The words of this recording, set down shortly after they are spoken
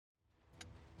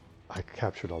I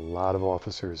captured a lot of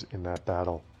officers in that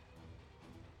battle.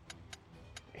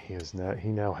 He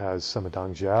now has some of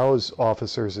Deng Zhao's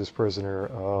officers as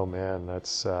prisoner. Oh man,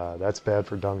 that's bad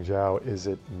for Deng Zhao, is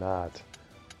it not?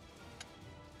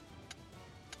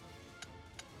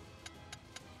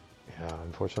 Yeah,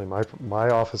 unfortunately, my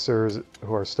officers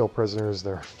who are still prisoners,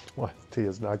 their loyalty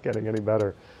is not getting any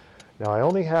better. Now I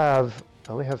only have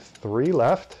 3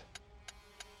 left.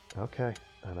 Okay,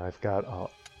 and I've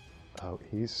got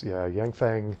Yang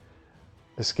Feng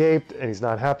escaped and he's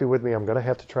not happy with me. I'm gonna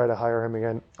have to try to hire him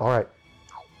again. All right.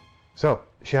 So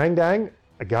Shangdang,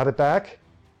 I got it back.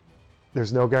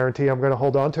 There's no guarantee I'm gonna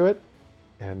hold on to it,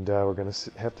 and we're gonna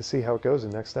have to see how it goes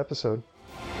in the next episode.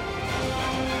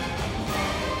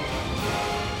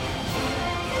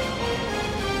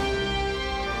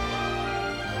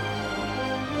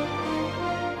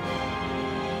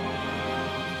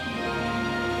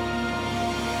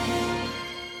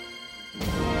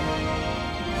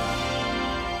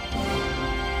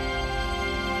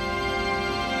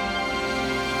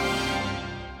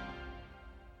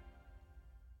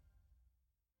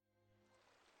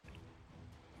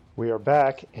 We are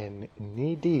back and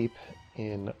knee-deep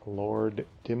in Lord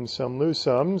Dim Sum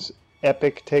Lusum's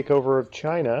epic takeover of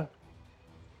China.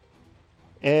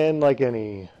 And like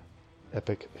any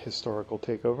epic historical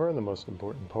takeover, the most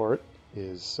important part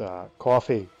is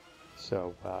coffee.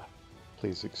 So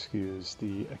please excuse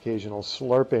the occasional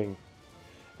slurping.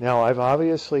 Now, I've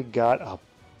obviously got a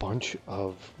bunch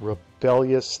of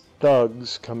rebellious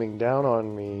thugs coming down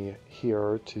on me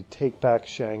here to take back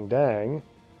Shangdang,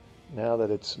 now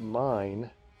that it's mine.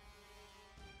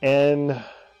 And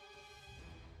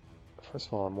first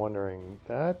of all, I'm wondering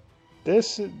that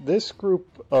this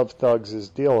group of thugs is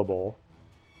dealable,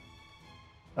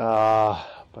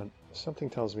 but something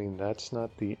tells me that's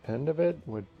not the end of it.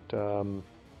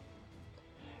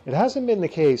 It hasn't been the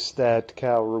case that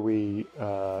Cao Rui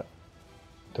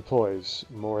deploys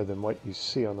more than what you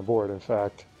see on the board. In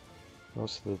fact,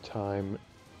 most of the time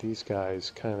these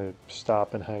guys kind of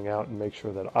stop and hang out and make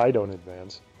sure that I don't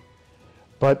advance.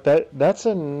 But that's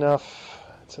enough.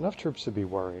 It's enough troops to be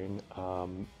worrying.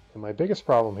 And my biggest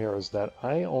problem here is that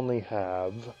I only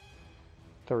have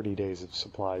 30 days of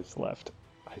supplies left.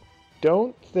 I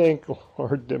don't think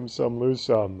Lord Dim Sum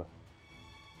Lusum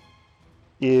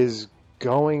is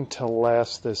going to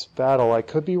last this battle. I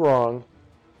could be wrong.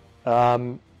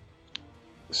 So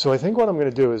I think what I'm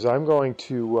going to do is I'm going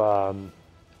to...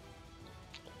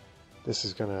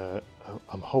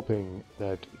 I'm hoping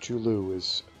that Julu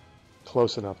is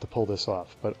close enough to pull this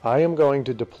off, but I am going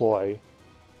to deploy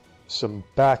some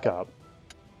backup.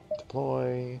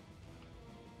 Deploy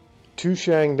to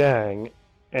Shangdang,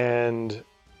 and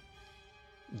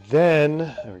then,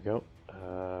 there we go,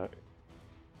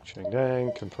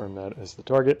 Shangdang, confirm that as the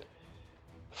target,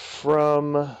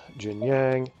 from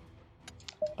Jinyang,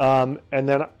 and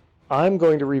then I'm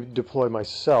going to redeploy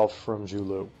myself from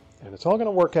Julu. And it's all going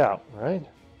to work out, right?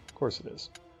 Of course it is.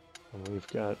 And we've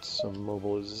got some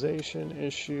mobilization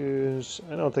issues.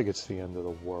 I don't think it's the end of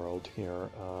the world here.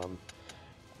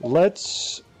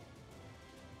 Let's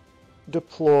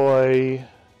deploy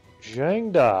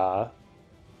Zhang Da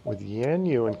with Yan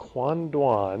Yu and Quan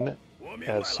Duan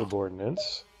as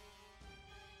subordinates.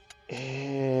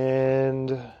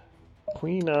 And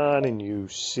Queen An and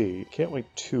UC. Can't wait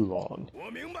too long.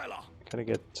 Gotta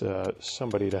get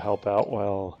somebody to help out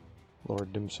while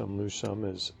Lord Dim Sum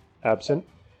Lusum is absent.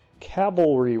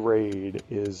 Cavalry Raid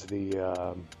is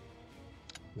the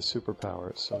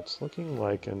superpower, so it's looking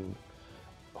like a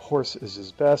horse is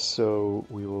his best, so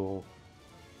we will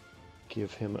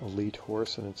give him elite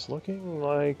horse, and it's looking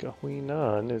like a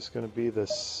Huinan is going to be the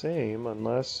same,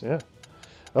 unless, yeah.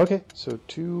 Okay, so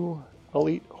 2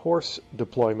 elite horse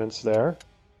deployments there,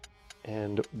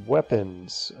 and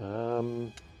weapons.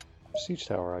 Siege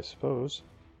tower, I suppose.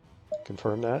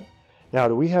 Confirm that. Now,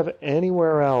 do we have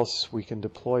anywhere else we can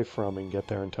deploy from and get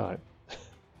there in time?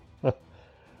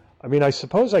 I mean, I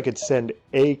suppose I could send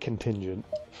a contingent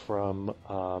from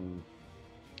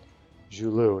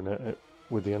Julu,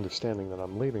 with the understanding that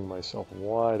I'm leaving myself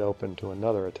wide open to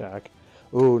another attack.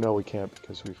 Ooh, no, we can't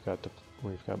because we've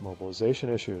got mobilization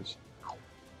issues.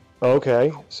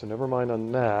 Okay, so never mind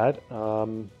on that.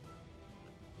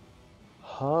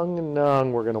 Hang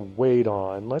Nang we're going to wait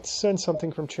on. Let's send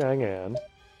something from Chang'an.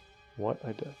 What?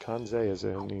 Kanze is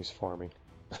in, he's farming.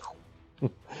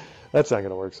 That's not going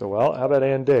to work so well. How about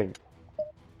Anding?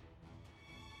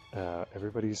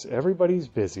 Everybody's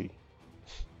busy.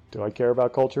 Do I care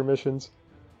about culture missions?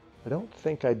 I don't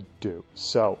think I do.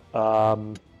 So,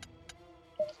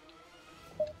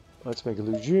 let's make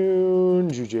Lu Jun,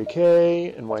 Zhu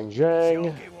JK, and Wang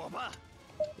Zhang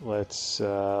Let's,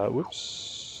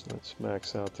 whoops, let's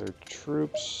max out their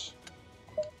troops.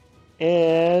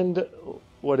 And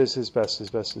what is his best? His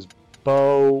best is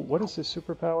bow. What is his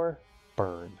superpower?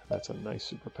 Burn. That's a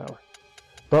nice superpower.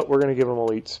 But we're going to give him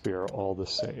elite spear all the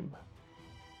same.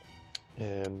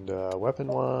 And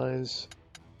weapon-wise,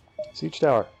 siege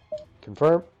tower.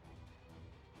 Confirm.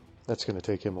 That's going to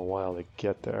take him a while to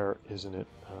get there, isn't it?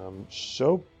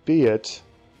 So be it.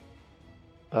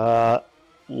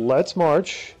 Let's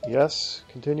march. Yes,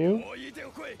 continue.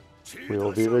 We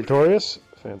will be victorious.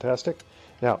 Fantastic.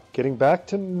 Now, getting back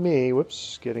to me.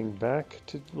 Whoops. Getting back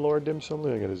to Lord Dim Sum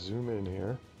Lu. I got to zoom in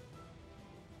here.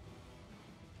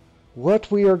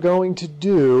 What we are going to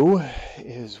do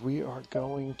is we are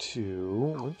going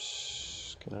to...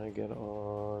 Whoops. Can I get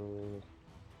on...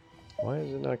 Why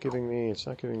is it not giving me... It's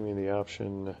not giving me the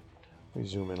option... Let me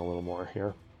zoom in a little more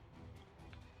here.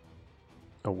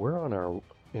 Oh, we're on our...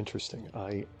 Interesting.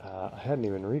 I hadn't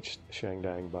even reached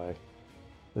Shangdang by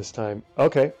this time.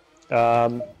 Okay.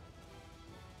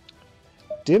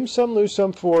 Dim Sum Lu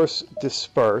Sum Force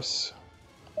disperse.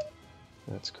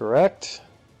 That's correct.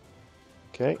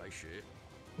 Okay.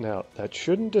 Now, that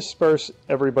shouldn't disperse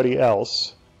everybody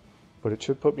else, but it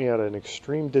should put me at an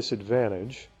extreme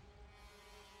disadvantage.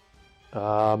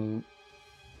 Alright,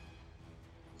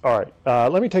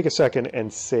 let me take a second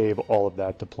and save all of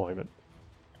that deployment.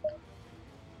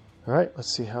 Alright,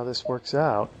 let's see how this works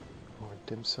out. More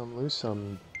Dim Sum Lu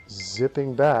Sum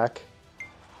zipping back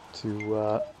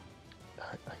to,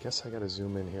 I guess I gotta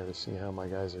zoom in here to see how my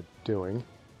guys are doing.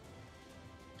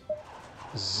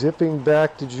 Zipping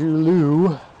back to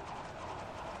Julu.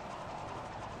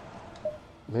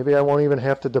 Maybe I won't even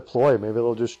have to deploy. Maybe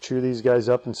they'll just chew these guys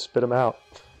up and spit them out.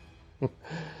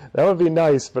 That would be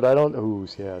nice, but I don't... Ooh,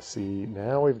 yeah, see,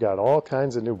 now we've got all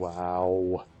kinds of new...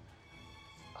 Wow.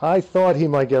 I thought he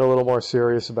might get a little more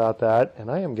serious about that, and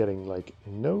I am getting, like,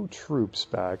 no troops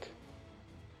back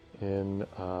in...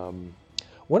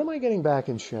 what am I getting back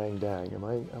in Shangdang?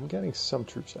 I'm getting some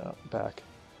troops back.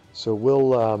 So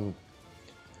we'll...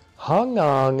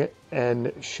 Hangnang and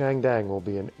Shangdang will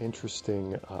be an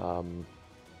interesting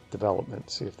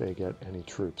development. See if they get any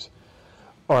troops.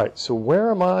 Alright, so where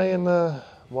am I in the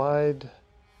wide...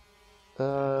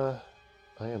 I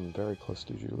am very close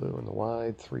to Julu in the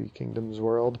wide Three Kingdoms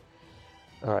world.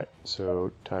 Alright,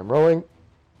 so time rolling.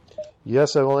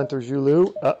 Yes, I will enter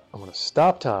Julu. I'm going to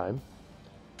stop time.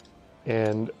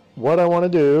 And what I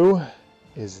want to do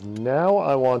is now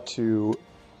I want to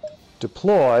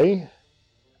deploy...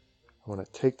 I want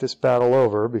to take this battle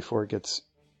over before it gets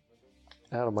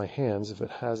out of my hands, if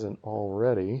it hasn't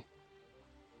already.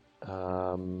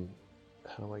 How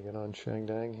do I get on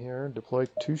Shangdang here? Deploy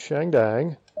to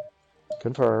Shangdang.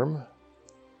 Confirm.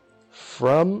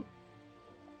 From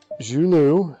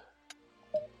Julu.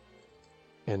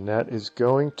 And that is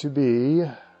going to be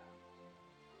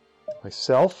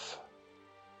myself,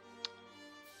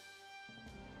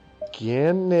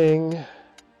 Ganning,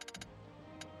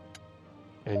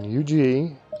 and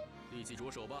UG,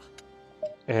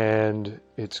 and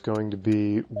it's going to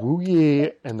be Wu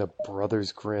Yi and the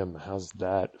Brothers Grimm. How's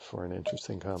that for an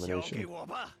interesting combination?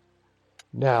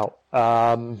 Now,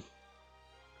 I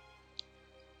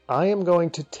am going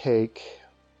to take...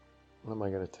 What am I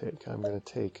going to take? I'm going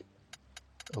to take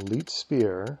Elite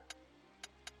Spear.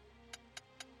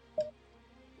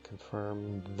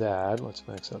 Confirm that. Let's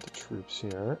max out the troops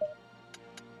here.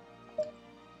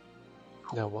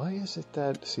 Now, why is it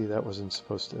that... See, that wasn't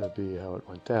supposed to be how it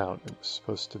went down. It was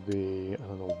supposed to be... I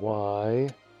don't know why.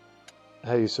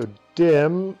 Hey, so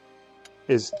Dim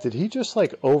is... Did he just,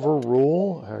 like,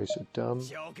 overrule? How are you so dumb?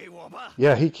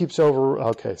 Yeah, he keeps over...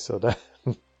 Okay, so that...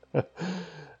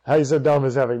 How You So Dumb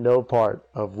is having no part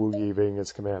of Wu Yi being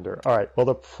his commander. Alright, well,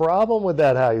 the problem with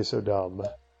that How You So Dumb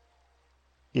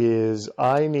is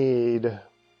I need...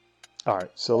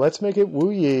 Alright, so let's make it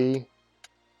Wu Yi...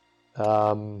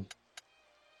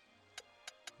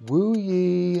 Wu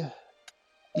Yi,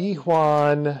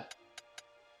 Yihuan,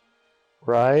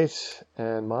 right?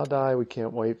 And Ma Dai we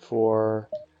can't wait for.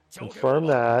 Confirm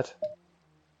that.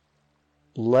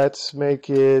 Let's make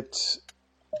it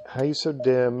How You So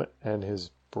Dim and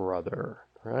his brother,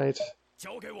 right?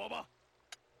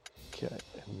 Okay,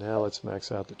 and now let's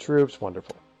max out the troops.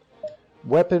 Wonderful.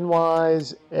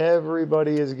 Weapon-wise,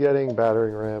 everybody is getting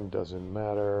battering ram. Doesn't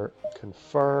matter.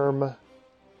 Confirm.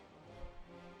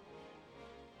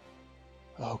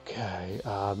 Okay,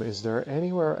 is there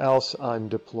anywhere else I'm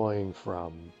deploying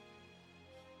from?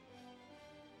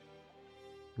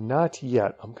 Not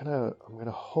yet. I'm gonna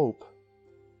hope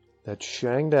that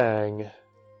Shangdang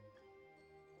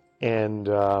and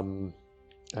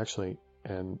actually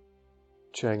and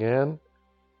Chang'an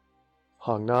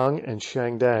Hongnang and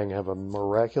Shangdang have a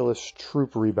miraculous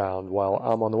troop rebound while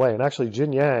I'm on the way. And actually,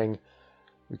 Jinyang,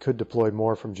 we could deploy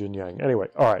more from Jinyang. Anyway,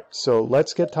 all right, so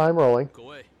let's get time rolling.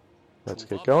 Let's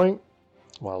get going.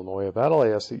 While in the way of battle, I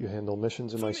ask that you handle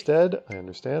missions in my stead. I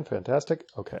understand. Fantastic.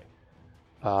 Okay.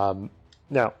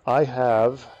 Now, I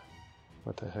have...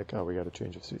 What the heck? Oh, we got a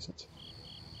change of seasons.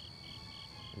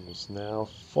 It is now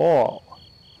fall.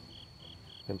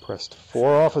 Impressed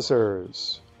 4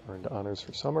 officers. Earned honors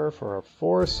for summer for our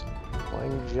force.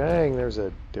 Wang Jiang, there's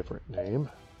a different name.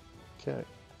 Okay.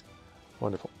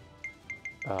 Wonderful.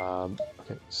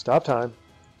 Okay, stop time.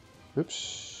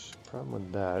 Oops. Problem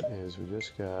with that is we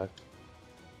just got...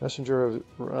 Messenger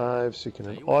arrives seeking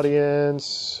an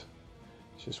audience.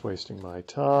 It's just wasting my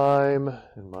time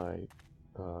and my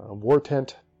war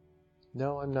tent.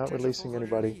 No, I'm not releasing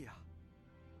anybody.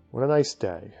 What a nice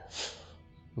day.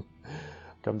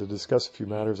 Come to discuss a few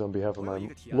matters on behalf of my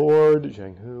lord.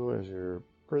 Zhang Hu as your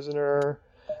prisoner.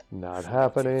 Not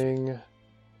happening.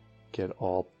 Get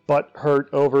all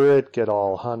butthurt over it. Get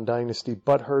all Han Dynasty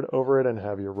butthurt over it and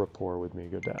have your rapport with me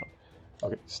go down.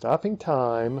 Okay, stopping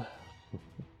time.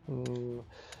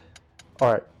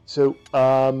 Alright, so,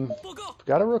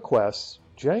 got a request.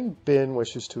 Jiang Bin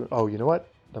wishes to... Oh, you know what?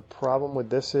 The problem with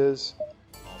this is...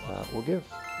 we'll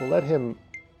let him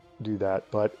do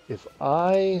that, but if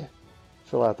I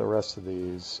fill out the rest of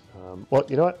these... well,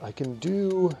 you know what? I can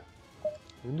do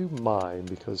mine,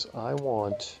 because I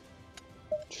want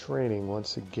training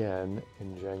once again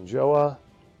in Jiangzhou.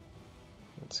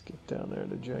 Let's get down there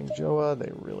to Jiangzhou.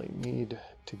 They really need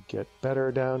to get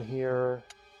better down here.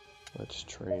 Let's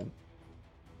train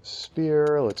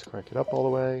Spear. Let's crank it up all the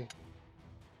way.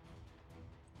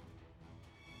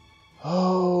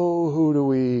 Oh, who do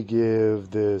we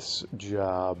give this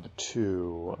job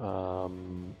to?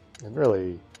 It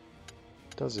really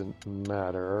doesn't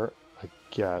matter, I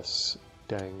guess.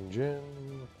 Dang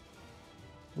Jin.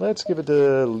 Let's give it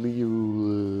to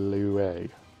Liu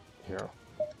here.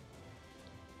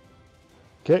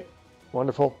 Okay,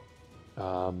 wonderful.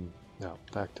 Now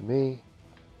back to me.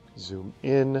 Zoom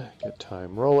in, get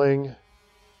time rolling.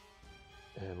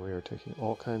 And we are taking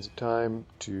all kinds of time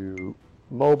to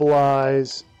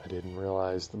mobilize. I didn't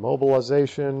realize the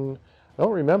mobilization. I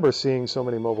don't remember seeing so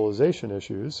many mobilization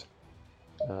issues.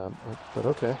 But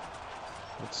okay.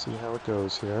 Let's see how it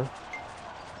goes here.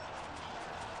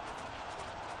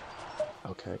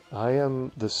 Okay, I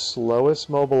am the slowest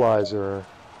mobilizer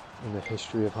in the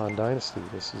history of Han Dynasty.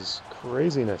 This is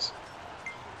craziness.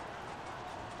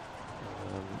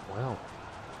 Wow.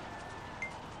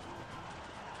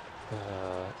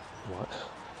 What?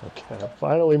 Okay, I'm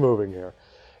finally moving here.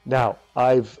 Now,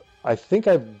 I think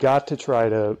I've got to try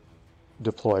to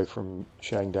deploy from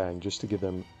Shangdang just to give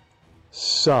them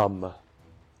some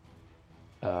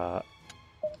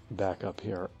backup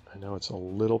here. I know it's a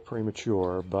little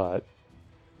premature, but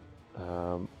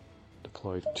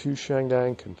deploy to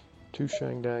Shangdang,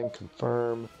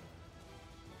 confirm.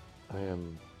 I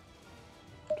am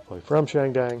deploy from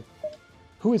Shangdang.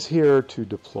 Who is here to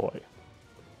deploy?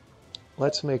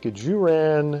 Let's make a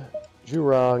Zhurong,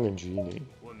 and Genie.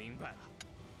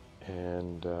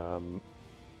 And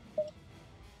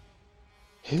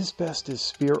his best is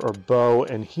spear or bow,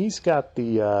 and he's got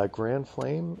the Grand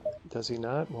Flame, does he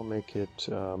not? We'll make it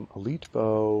elite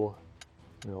bow.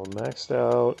 We'll max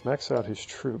out his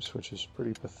troops, which is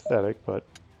pretty pathetic, but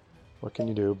what can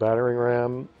you do? Battering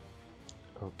ram.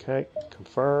 Okay,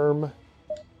 confirm.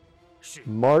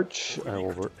 March. I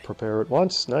will prepare at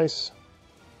once. Nice.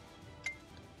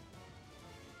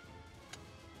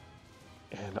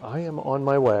 And I am on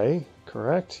my way.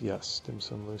 Correct? Yes. Dim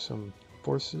sum, lose some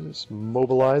forces.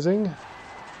 Mobilizing.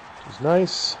 Which is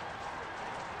nice.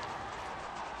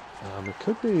 It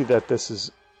could be that this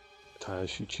is...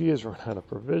 Shichi has run out of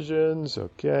provisions.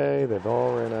 Okay, they've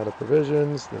all ran out of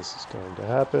provisions. This is going to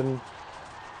happen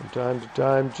from time to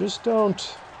time. Just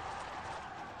don't...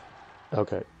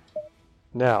 Okay.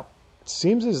 Now, it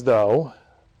seems as though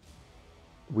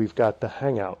we've got the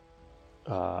hangout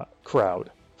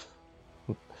crowd.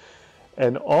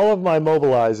 And all of my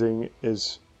mobilizing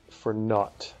is for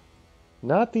naught.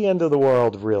 Not the end of the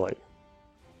world, really.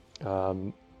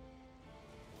 I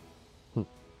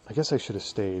guess I should have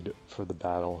stayed for the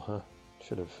battle, huh?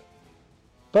 Should have.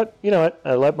 But, you know what?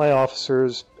 I let my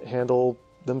officers handle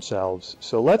themselves.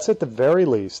 So let's, at the very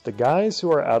least, the guys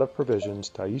who are out of provisions,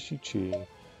 Taishi Chi,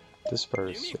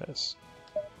 disperse, yes.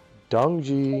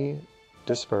 Dongji,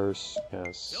 disperse,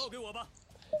 yes.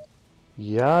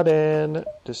 Yadan,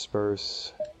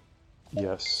 disperse,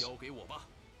 yes.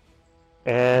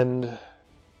 And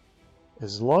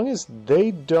as long as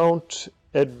they don't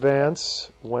advance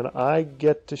when I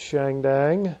get to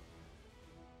Shangdang.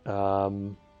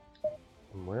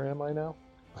 Where am I now?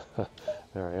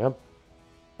 There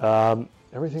I am.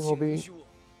 Everything will be...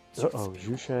 Uh-oh,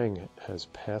 Zhu Shang has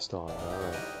passed on.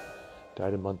 Alright.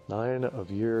 Died in month 9 of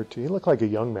year 2. He looked like a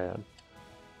young man.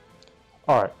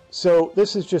 Alright, so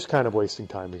this is just kind of wasting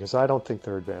time because I don't think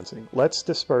they're advancing. Let's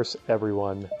disperse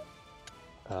everyone.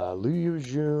 Liu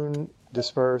Yujun,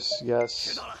 disperse,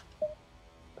 yes.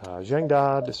 Zheng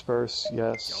Da, disperse,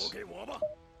 yes.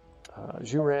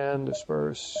 Zhuran,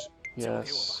 disperse,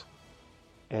 yes.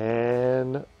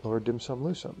 And Lord Dim Sum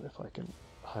Lusum, if I can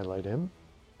highlight him.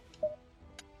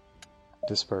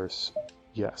 Disperse,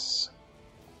 yes.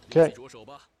 Okay.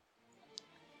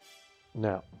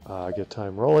 Now, get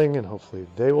time rolling, and hopefully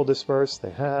they will disperse.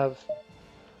 They have.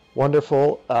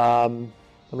 Wonderful. Let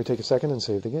me take a second and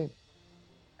save the game.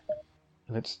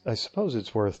 And I suppose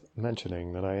it's worth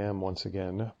mentioning that I am once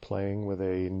again playing with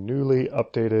a newly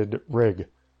updated rig.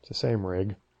 It's the same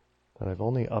rig that I've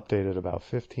only updated about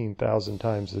 15,000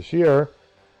 times this year,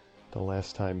 the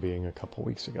last time being a couple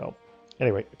weeks ago.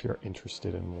 Anyway, if you're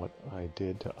interested in what I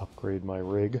did to upgrade my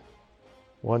rig,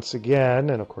 once again,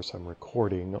 and of course I'm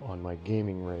recording on my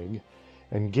gaming rig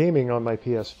and gaming on my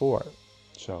PS4,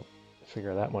 so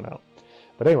figure that one out.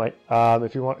 But anyway,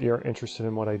 if you're interested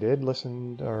in what I did,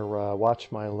 listen or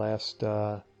watch my last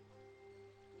Brutal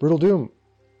Doom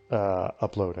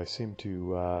upload. I seem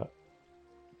to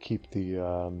keep the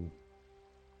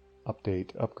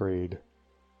upgrade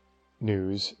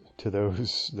news to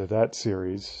that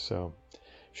series, so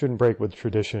shouldn't break with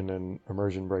tradition and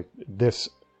immersion break this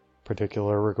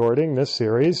particular recording, this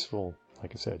series. Well,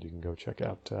 like I said, you can go check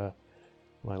out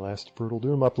my last Brutal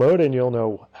Doom upload, and you'll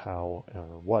know how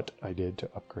or what I did to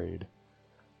upgrade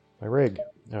my rig.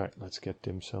 Alright, let's get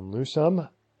Dim Sum Lusum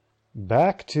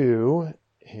back to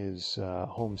his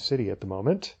home city at the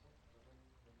moment.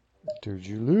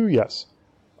 Derjulu, yes.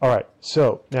 Alright,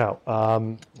 so now,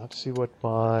 let's see what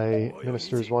my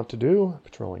ministers want to do.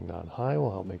 Patrolling non-high will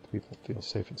help make the people feel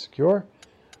safe and secure.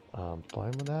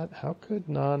 Fine with that. How could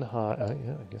non-high...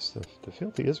 yeah, I guess the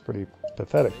fealty is pretty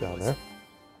pathetic down there.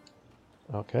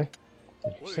 Okay,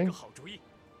 interesting.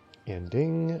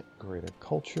 Ending, greater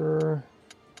culture.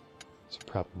 It's a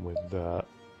problem with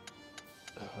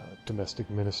domestic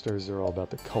ministers. They're all about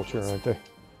the culture, aren't they?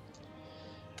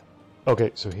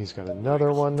 Okay, so he's got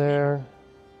another one there.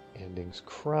 Endings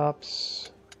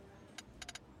crops.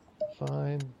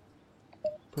 Fine.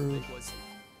 Approve.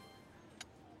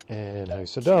 And Hai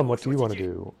Saddam, what do you want to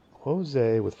do?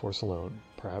 Jose with force alone.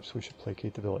 Perhaps we should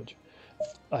placate the village.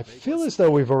 I feel as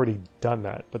though we've already done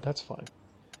that, but that's fine.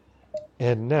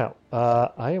 And now,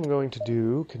 I am going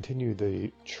to continue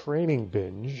the training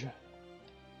binge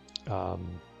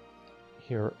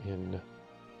here in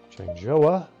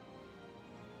Changzhou.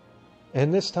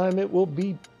 And this time it will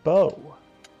be bow.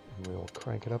 And we'll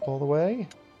crank it up all the way.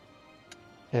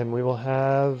 And we will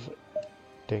have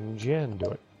Deng Jian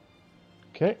do it.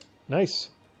 Okay,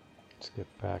 nice. Let's get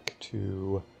back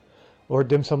to Lord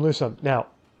Dim Sum Lusum. Now,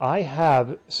 I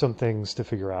have some things to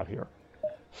figure out here.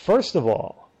 First of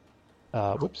all,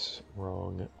 whoops,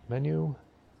 wrong menu.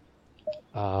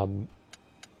 All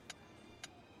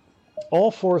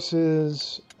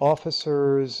forces,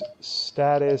 officers,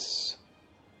 status.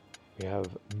 We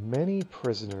have many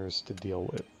prisoners to deal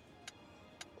with.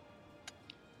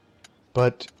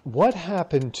 But what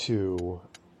happened to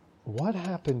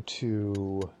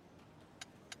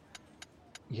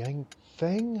Yang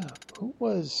Feng? Who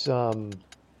was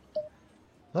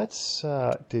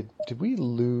did we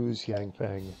lose Yang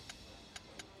Feng?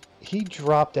 He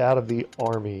dropped out of our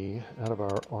army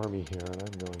here, and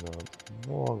I'm going a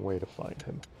long way to find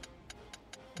him.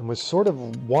 And was sort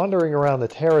of wandering around the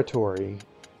territory.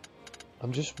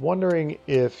 I'm just wondering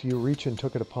if Yurichin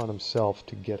took it upon himself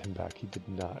to get him back. He did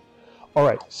not.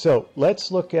 Alright, so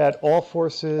let's look at all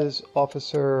forces,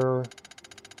 officer,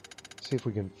 see if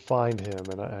we can find him,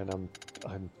 and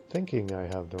I'm thinking I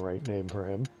have the right name for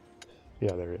him.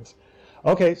 Yeah, there he is.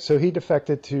 Okay, so he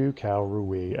defected to Cao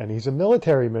Rui, and he's a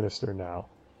military minister now.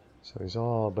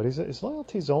 So but his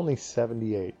loyalty's only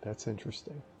 78. That's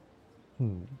interesting.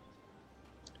 And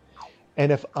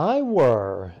if I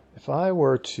were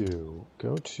to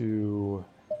go to,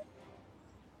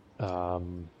 well,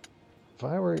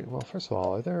 first of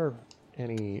all, are there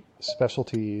any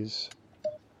specialties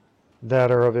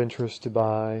that are of interest to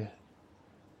buy?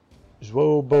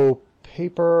 Zhuobo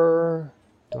paper.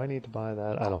 Do I need to buy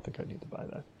that? I don't think I need to buy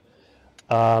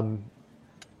that.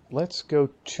 Let's go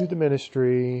to the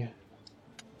ministry.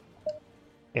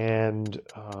 And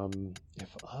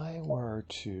if I were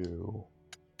to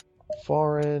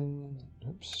foreign,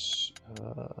 oops,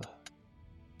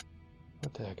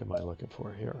 What the heck am I looking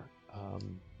for here?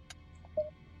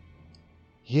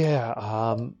 Yeah,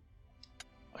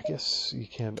 I guess you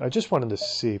can. I just wanted to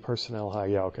see personnel high.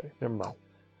 Yeah, okay, never mind.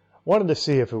 Wanted to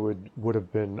see if it would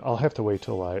have been. I'll have to wait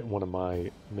till one of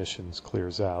my missions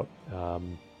clears out,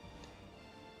 and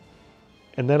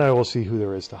then I will see who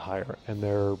there is to hire. And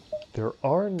there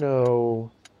are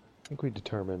no. I think we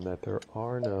determined that there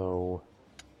are no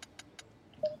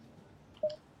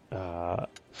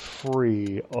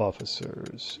free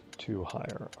officers to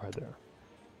hire, are there?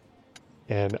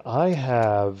 And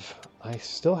I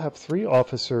still have 3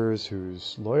 officers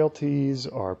whose loyalties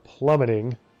are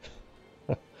plummeting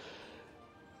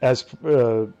as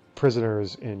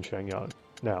prisoners in Shenyang.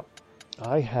 Now,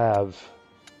 I have,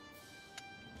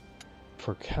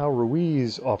 for Cao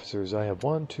Rui's officers, I have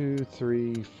 1, 2,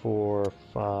 3, 4,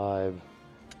 5,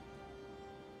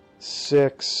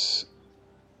 6,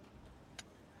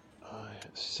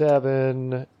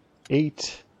 7,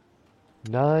 8,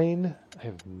 9. I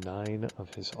have 9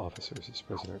 of his officers as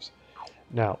prisoners.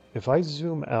 Now, if I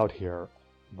zoom out here,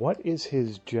 what is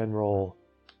his general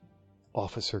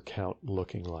officer count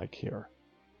looking like here?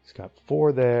 He's got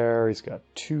 4 there, he's got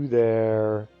 2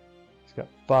 there, he's got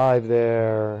 5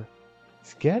 there.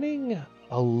 He's getting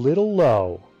a little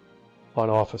low on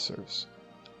officers,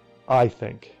 I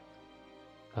think.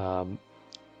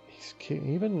 He's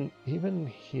even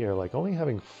here, like only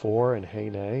having 4 in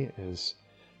Hainei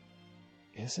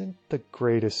isn't the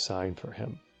greatest sign for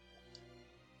him.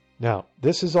 Now,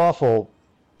 this is awful,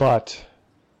 but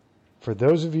for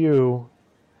those of you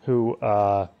who,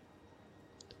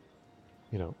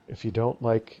 if you don't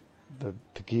like the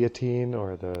guillotine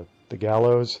or the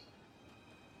gallows,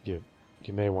 you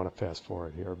may want to fast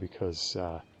forward here, because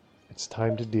it's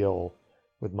time to deal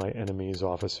with my enemy's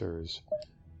officers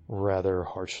rather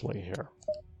harshly here.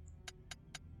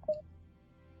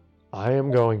 I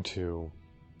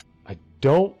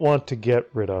don't want to get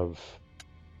rid of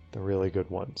the really good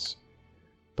ones.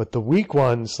 But the weak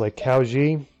ones, like Cao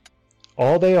Ji,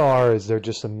 all they are is they're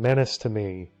just a menace to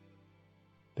me.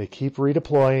 They keep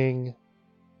redeploying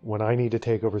when I need to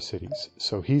take over cities.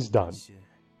 So he's done.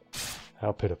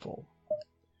 How pitiful.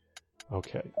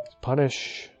 Okay,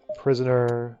 punish,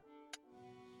 prisoner.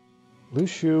 Lu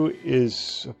Shu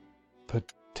is a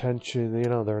potential,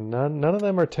 none of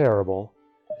them are terrible.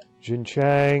 Jin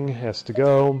Chang has to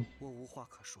go.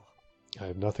 I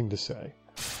have nothing to say.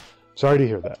 Sorry to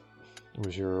hear that. It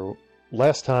was your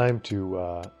last time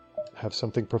to have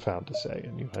something profound to say,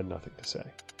 and you had nothing to say.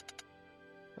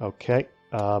 Okay.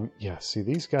 Yeah, see,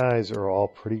 these guys are all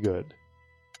pretty good.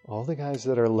 All the guys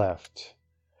that are left.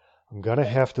 I'm going to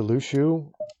have to Lu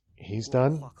Shu. He's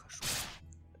done.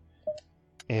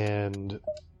 And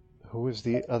who is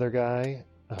the other guy?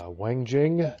 Wang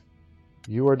Jing.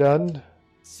 You are done.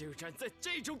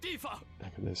 How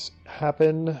can this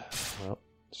happen? Well,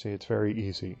 see, it's very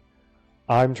easy.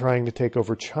 I'm trying to take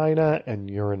over China, and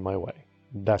you're in my way.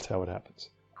 That's how it happens.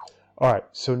 All right,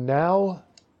 so now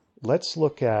let's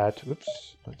look at...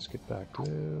 Oops, let's get back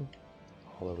to...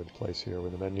 All over the place here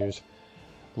with the menus.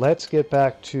 Let's get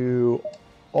back to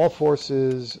all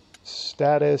forces,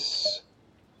 status,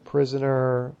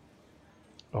 prisoner.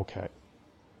 Okay.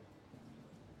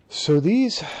 So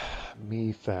these...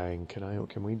 Mi Fang,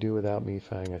 can we do without Mi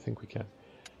Fang? I think we can.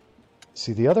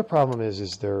 See, the other problem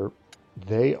is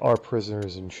they are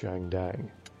prisoners in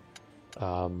Shangdang.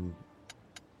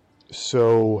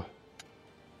 So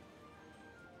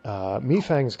Mi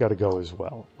Fang's got to go as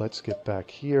well. Let's get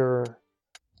back here.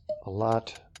 A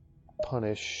lot,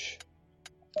 punish,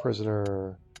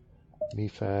 prisoner, Mi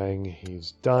Fang.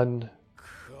 He's done.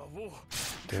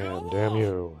 Damn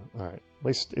you! All right,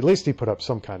 at least he put up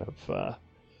some kind of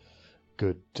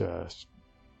good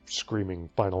screaming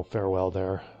final farewell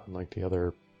there, unlike the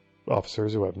other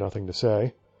officers who have nothing to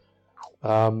say.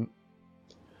 All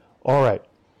right,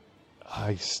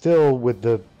 I still with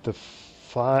the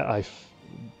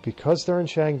because they're in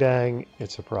Shangdang,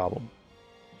 it's a problem.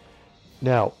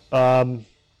 Now,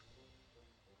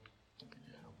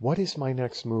 what is my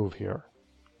next move here?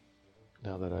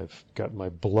 Now that I've got my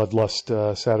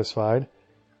bloodlust satisfied.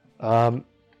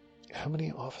 How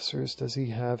many officers does he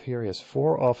have here? He has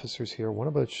 4 officers here, one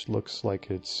of which looks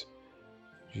like it's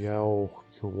Jiao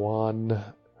Yuan,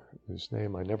 whose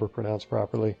name I never pronounce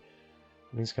properly.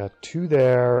 And he's got 2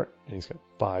 there, and he's got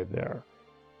 5 there.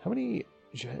 How many...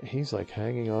 He's like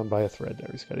hanging on by a thread there.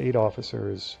 He's got 8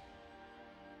 officers.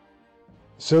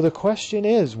 So the question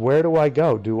is, where do I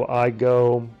go? Do I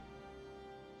go...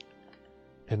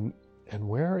 And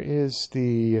where is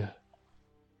the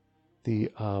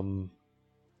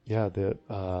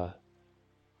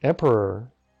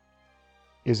Emperor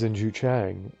is in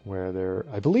Juchang, where there,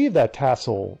 I believe that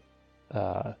tassel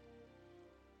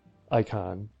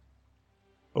icon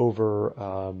over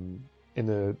in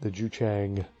the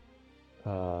Juchang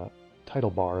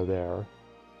title bar there,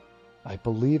 I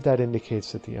believe that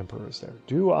indicates that the Emperor is there.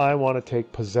 Do I want to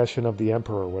take possession of the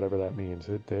Emperor, whatever that means?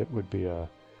 It would be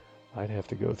I'd have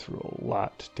to go through a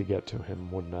lot to get to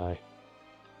him, wouldn't I?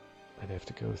 I'd have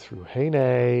to go through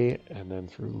Heinei, and then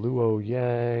through Luo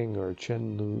Yang or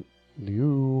Chen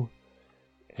Liu,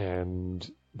 and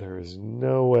there is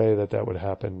no way that that would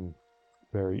happen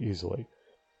very easily.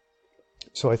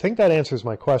 So I think that answers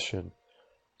my question.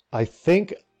 I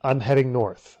think I'm heading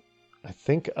north. I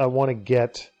think I want to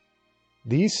get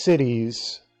these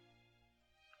cities.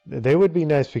 They would be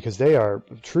nice because they are,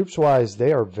 troops-wise,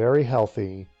 they are very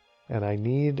healthy, and I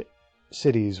need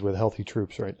cities with healthy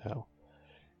troops right now.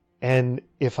 And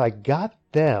if I got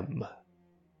them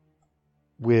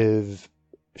with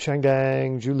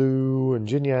Shandang, Julu, and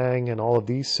Jinyang, and all of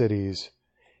these cities,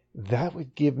 that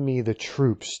would give me the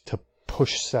troops to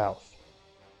push south.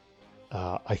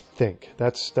 I think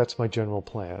that's my general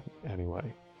plan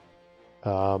anyway.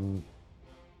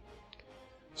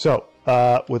 So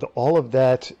with all of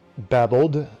that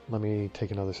babbled, let me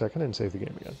take another second and save the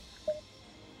game again.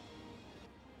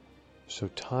 So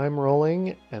time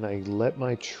rolling, and I let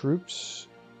my troops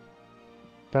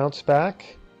bounce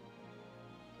back,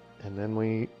 and then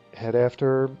we head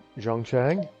after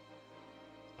Zhongchang.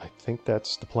 I think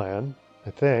that's the plan.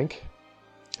 I think.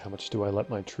 How much do I let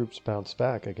my troops bounce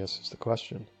back, I guess is the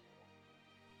question.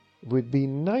 It would be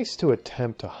nice to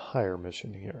attempt a higher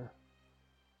mission here.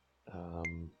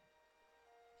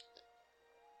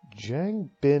 Jiang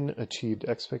Bin achieved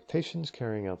expectations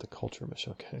carrying out the culture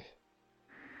mission. Okay.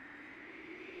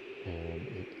 And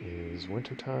it is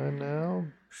wintertime now.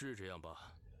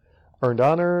 Earned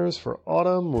honors for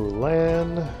autumn,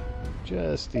 Wulan.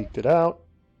 Just eked it out.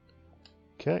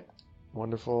 Okay,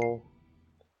 wonderful.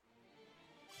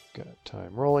 Got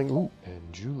time rolling. Ooh,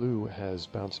 and Julu has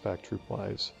bounced back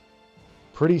troop-wise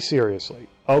pretty seriously.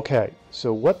 Okay,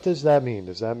 so what does that mean?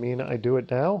 Does that mean I do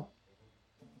it now?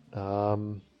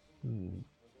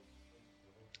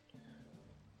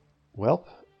 Well,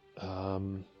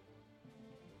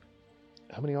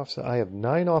 how many officers? I have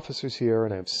 9 officers here,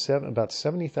 and I have about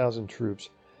 70,000 troops.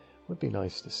 Would be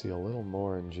nice to see a little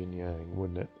more in Jinyang,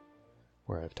 wouldn't it?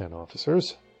 Where I have 10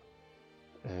 officers,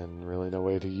 and really no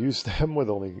way to use them with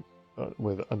only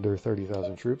with under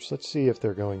 30,000 troops. Let's see if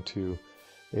they're going to.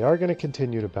 They are going to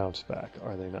continue to bounce back,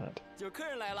 are they not?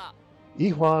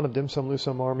 Yihuan of Dim Sum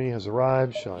Lusum Army has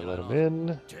arrived. Shall I let him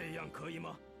in?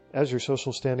 As your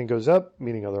social standing goes up,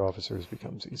 meeting other officers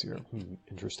becomes easier.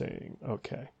 Interesting.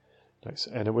 Okay. Nice.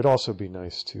 And it would also be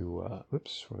nice to,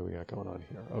 oops, what do we got going on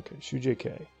here? Okay, Shu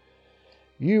JK.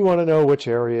 You want to know which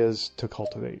areas to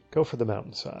cultivate. Go for the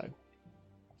mountainside.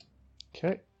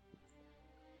 Okay.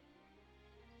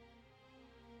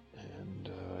 And,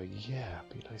 yeah,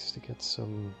 be nice to get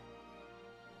some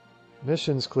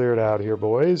missions cleared out here,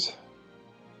 boys.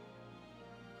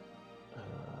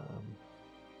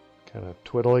 Kind of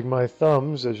twiddling my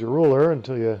thumbs as your ruler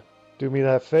until you do me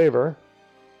that favor.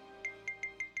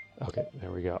 Okay,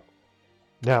 there we go.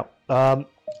 Now,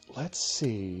 let's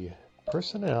see.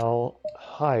 Personnel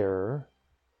hire.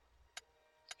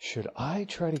 Should I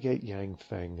try to get Yang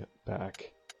Feng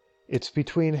back? It's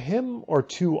between him or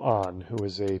Tuan, who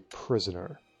is a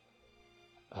prisoner.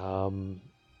 And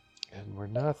we're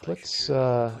not. Let's.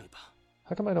 How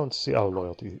come I don't see? Oh,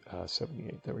 loyalty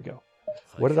 78. There we go.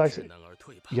 What did I say?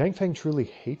 Yang Feng truly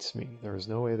hates me. There is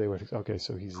no way they would. Okay,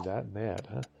 so he's that mad,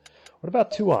 huh? What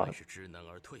about Tuan?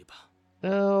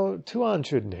 No, Tuan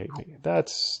shouldn't hate me.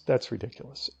 That's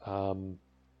ridiculous.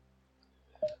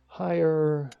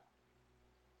 Hire.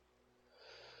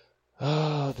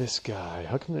 Oh, this guy.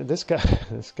 How come this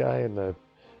guy in the?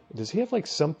 Does he have like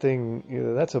something?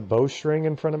 Either that's a bowstring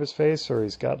in front of his face, or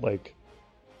he's got like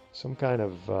some kind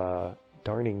of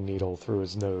darning needle through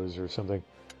his nose or something.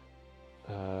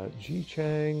 Ji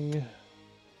Chang.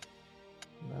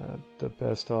 Not the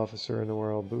best officer in the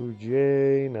world. Bu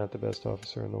Jie, not the best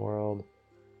officer in the world.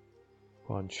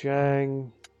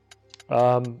 Kuan-chung.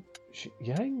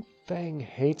 Yang Feng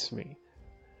hates me.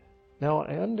 Now,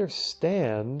 I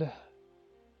understand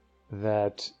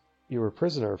that you were a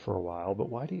prisoner for a while, but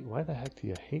why the heck do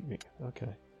you hate me?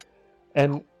 Okay.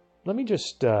 And let me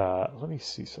just, let me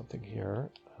see something here.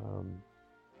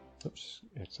 Oops,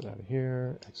 exit out of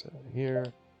here, exit out of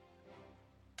here.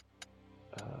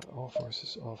 All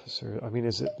forces officer. I mean,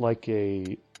 is it like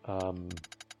a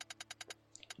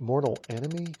mortal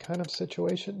enemy kind of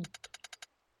situation?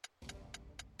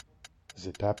 Is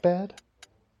it that bad?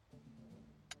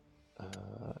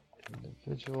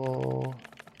 Individual.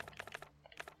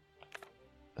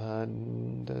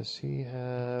 Does he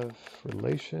have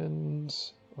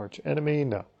relations? Arch enemy?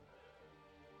 No.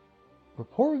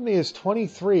 Rapport with me is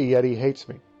 23, yet he hates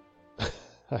me.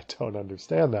 I don't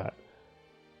understand that.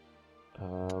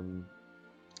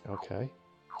 Okay.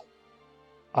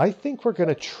 I think we're going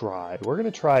to try. We're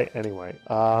going to try anyway.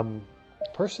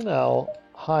 Personnel,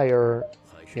 hire,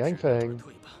 Yang Feng.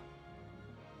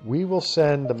 We will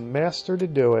send the master to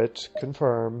do it,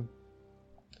 confirm.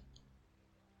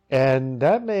 And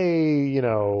that may, you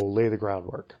know, lay the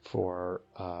groundwork for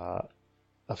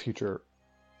a future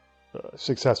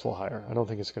successful hire. I don't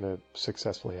think it's going to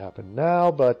successfully happen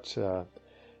now, but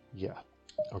yeah.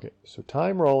 Okay, so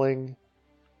time rolling.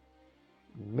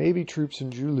 Maybe troops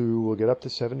in Julu will get up to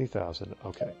 70,000.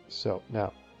 Okay, so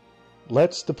now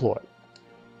let's deploy.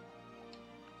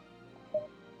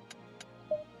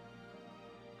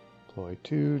 Deploy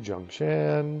to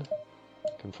Zhongshan.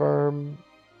 Confirm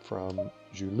from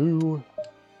Julu.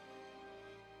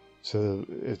 So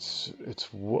it's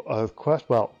a quest.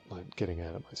 Well, I'm getting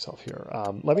ahead of myself here.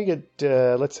 Let me get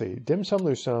let's see, dim sum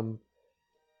lusum.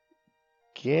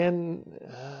 Gan.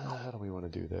 How do we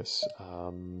want to do this?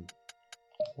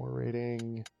 War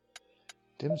rating.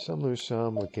 Dim sum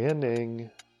lusum with Gan Ning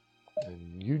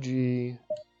and Yuji.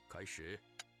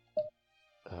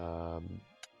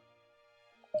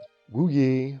 Wu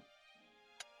Yi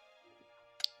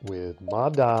with Ma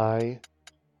Dai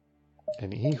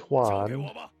and Yi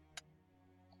Huan.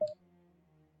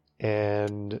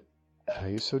 And How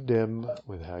You So Dim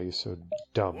with How You So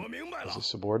Dumb as a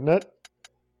subordinate.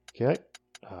 Okay,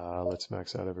 let's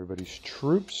max out everybody's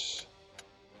troops.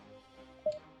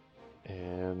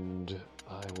 And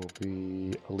I will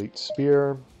be Elite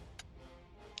Spear.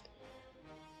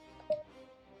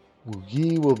 Wu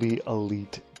Yi will be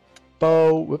Elite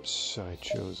Bow. Whoops, I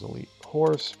chose Elite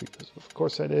Horse because of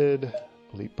course I did.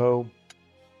 Elite Bow.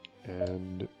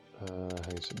 And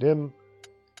How You So Dim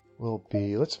will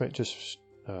be, let's make just,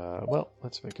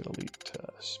 let's make it Elite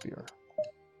Spear.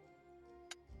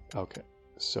 Okay,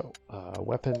 so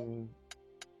weapon,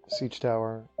 Siege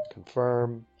Tower,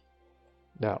 confirm.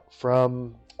 Now,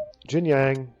 from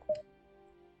Jinyang,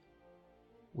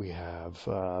 we have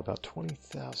about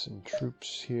 20,000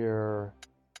 troops here.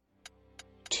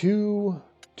 Two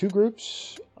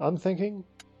groups, I'm thinking.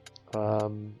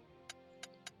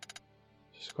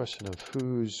 Just a question of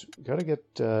who's got to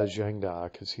get Zhang Da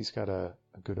because he's got a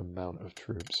good amount of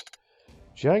troops.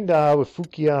 Zhang Da with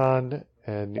Fuqian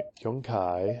and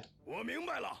Yongkai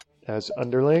as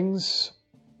underlings,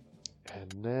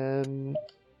 and then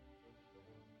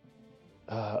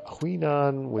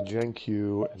Huinan with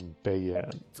Zhengqiu and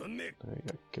Beiyan. There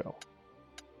you go.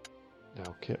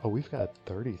 Now, okay, oh, we've got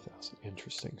 30,000.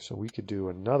 Interesting. So we could do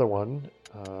another one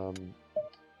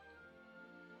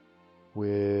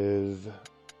with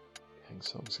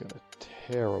Hangsong's got a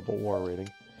terrible war rating.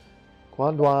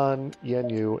 Guanduan,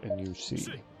 Yanyu, and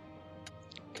UC.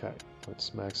 Okay,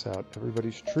 let's max out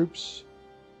everybody's troops.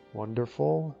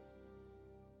 Wonderful.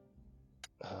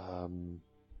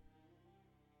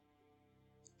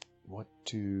 What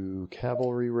do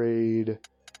cavalry raid?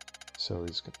 So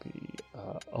he's going to be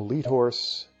Elite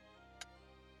Horse.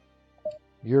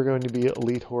 You're going to be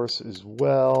Elite Horse as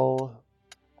well.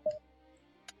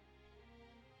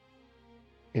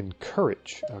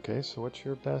 Encourage. Okay, so what's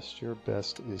your best? Your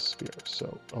best is Spear.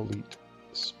 So Elite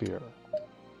Spear.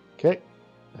 Okay,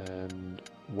 and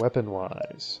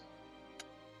weapon-wise.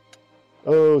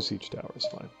 Oh, Siege Tower is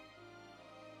fine.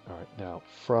 Alright, now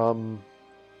from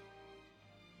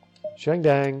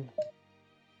Shangdang,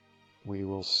 we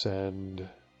will send...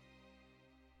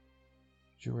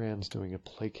 Juran's doing a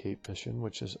placate mission,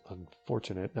 which is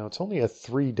unfortunate. Now, it's only a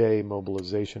 3-day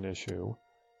mobilization issue.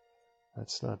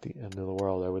 That's not the end of the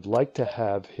world. I would like to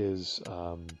have his...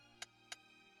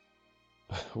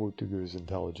 Wutugu's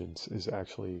intelligence is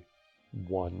actually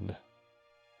 1.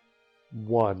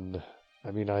 1.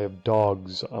 I mean, I have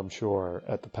dogs, I'm sure,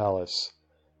 at the palace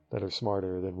that are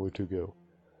smarter than Wutugu.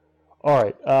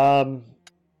 Alright, I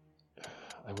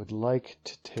would like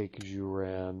to take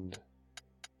Juran,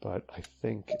 but I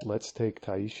think let's take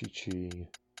Taishichi,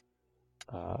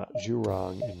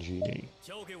 Jurong, and Genie.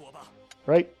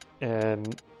 Right,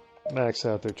 and max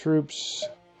out their troops.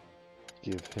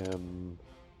 Give him...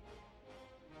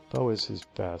 Bow is his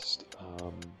best.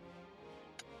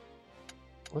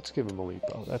 Let's give him Elite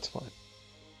Bow, that's fine.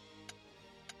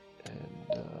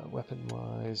 And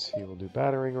weapon-wise, he will do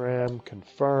battering ram,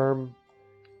 confirm.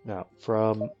 Now,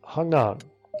 from Hangnam.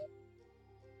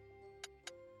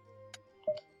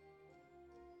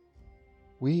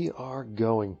 We are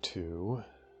going to...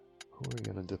 Who are we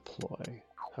going to deploy?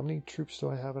 How many troops do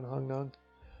I have in Hangnang?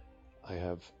 I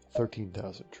have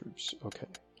 13,000 troops. Okay.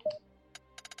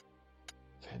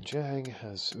 Fan Jiang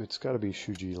has... It's got to be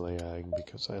Shuji Liang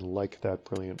because I like that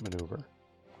brilliant maneuver.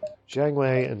 Jiang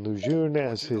Wei and Lu Jun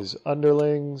as his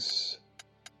underlings.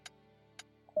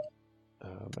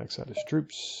 Max out his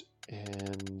troops.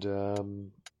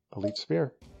 And Elite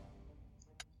Spear.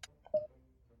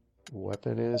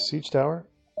 Weapon is Siege Tower.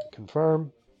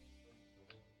 Confirm.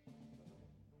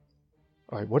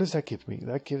 Alright, what does that give me?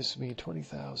 That gives me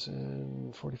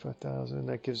 20,000, 45,000.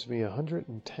 That gives me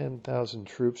 110,000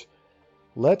 troops.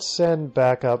 Let's send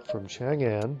backup from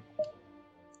Chang'an.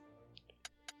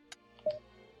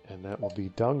 And that will be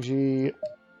Dongji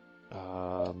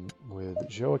with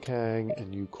Zhou Kang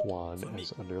and Yu Quan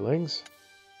as underlings.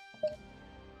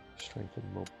 Strength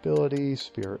and mobility.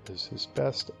 Spirit is his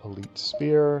best. Elite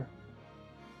Spear.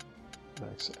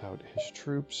 Max out his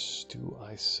troops. Do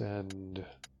I send...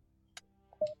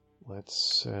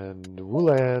 Let's send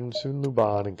Wulan, Sun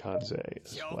Luban, and Kanzei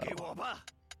as well.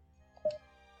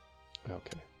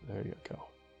 Okay, there you go.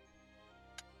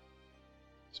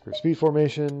 Spear speed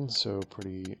formation, so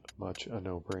pretty much a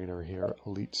no-brainer here.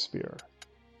 Elite Spear.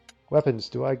 Weapons,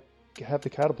 do I have the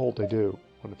catapult? I do.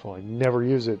 Wonderful. I never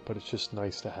use it, but it's just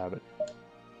nice to have it.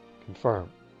 Confirm.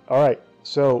 Alright,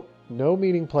 so no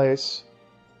meeting place.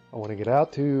 I want to get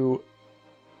out to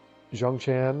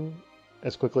Zhongshan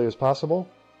as quickly as possible.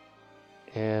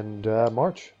 And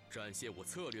march.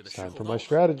 It's time for my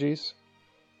strategies.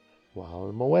 While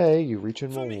I'm away, you reach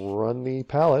and will run the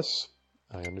palace.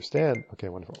 I understand. Okay,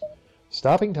 wonderful.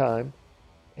 Stopping time.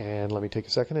 And let me take a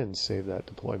second and save that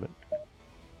deployment.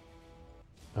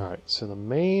 Alright, so the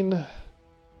main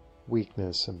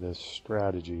weakness of this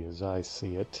strategy, as I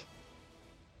see it,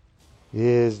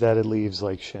 is that it leaves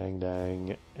like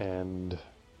Shangdang and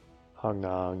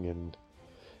Hangnang and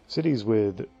cities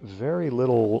with very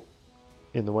little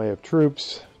in the way of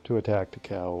troops to attack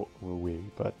Takao Rui.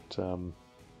 But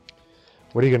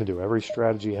what are you going to do? Every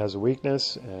strategy has a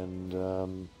weakness, and are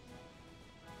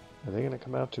they going to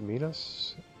come out to meet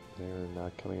us? They're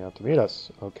not coming out to meet us.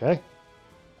 Okay.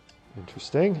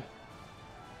 Interesting.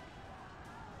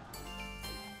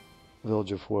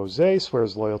 Village of Huozhe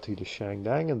swears loyalty to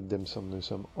Shangdang and the Dim Sum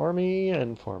Nusum army,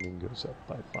 and farming goes up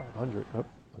by 500. Oh,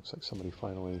 looks like somebody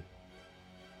finally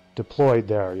deployed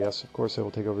there. Yes, of course they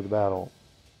will take over the battle.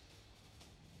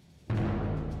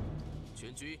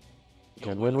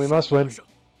 Can win, we must win.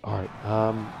 Alright,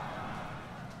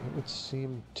 it would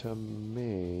seem to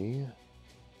me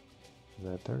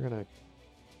that they're gonna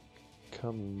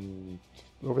come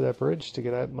over that bridge to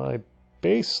get at my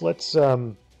base. Let's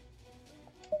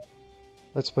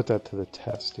put that to the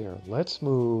test here. Let's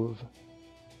move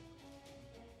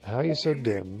How You So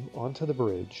Dim onto the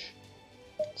bridge.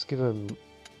 Let's give him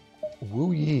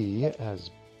Wu Yi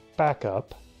as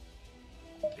backup.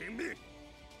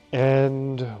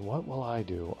 And what will I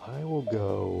do? I will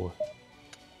go,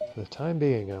 for the time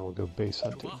being, I will go base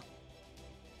hunting.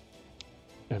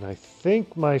 And I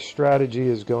think my strategy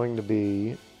is going to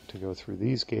be to go through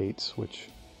these gates, which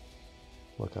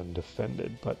look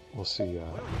undefended, but we'll see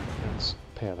how things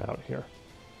pan out here.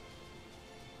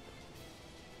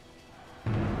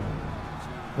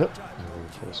 Yep, the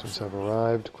reinforcements have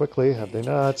arrived quickly, have they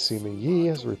not? Sima Yi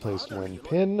has replaced Wen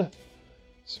Pin.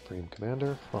 Supreme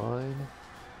Commander, fine.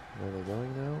 Where are they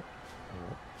going now?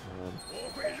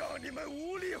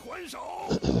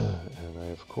 And I,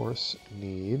 of course,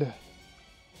 need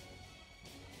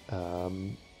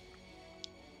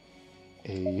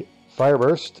a fire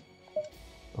burst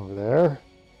over there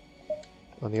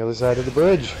on the other side of the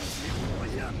bridge.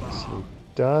 So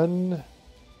done.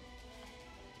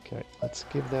 Okay, let's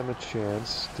give them a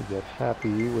chance to get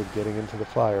happy with getting into the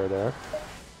fire there.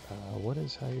 What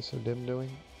is How You So Dim doing?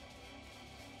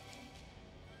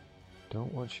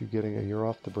 Don't want you getting a... You're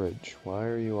off the bridge. Why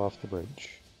are you off the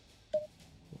bridge?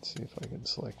 Let's see if I can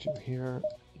select you here.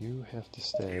 You have to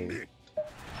stay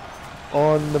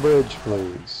on the bridge,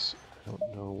 please. I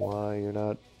don't know why you're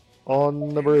not on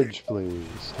the bridge,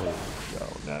 please. There you go.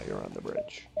 Now you're on the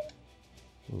bridge.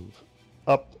 Move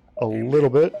up a little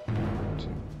bit.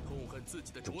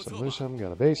 Some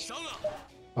got a base.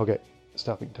 Okay,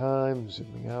 stopping time.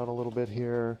 Zooming out a little bit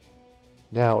here.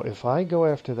 Now, if I go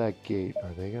after that gate,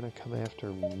 are they going to come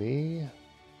after me?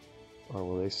 Or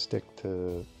will they stick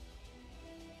to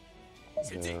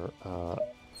their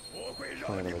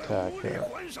plan of attack there?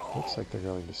 Looks like they're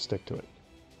going to stick to it.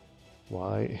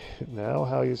 Why? Now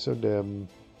How You So Dim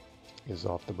is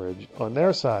off the bridge on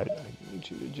their side. I need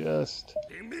you to just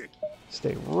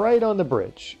stay right on the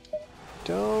bridge.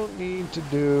 Don't need to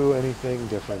do anything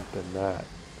different than that.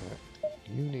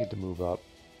 You need to move up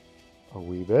a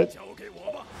wee bit.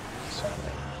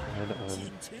 And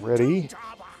I'm ready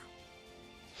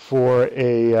for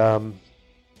a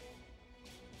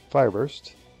fire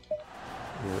burst.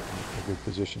 You're in a good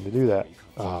position to do that.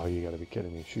 Oh, you gotta be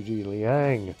kidding me. Shuji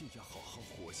Liang.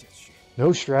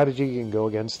 No strategy can go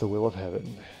against the will of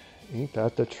heaven. Ain't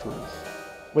that the truth?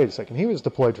 Wait a second. He was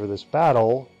deployed for this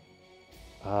battle.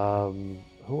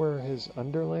 Who were his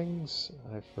underlings?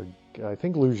 I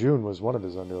think Lu Jun was one of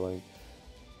his underlings.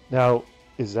 Now,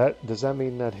 does that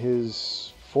mean that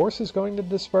his force is going to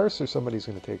disperse or somebody's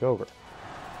going to take over?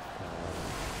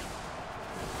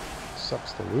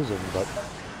 Sucks to lose him, but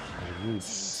I need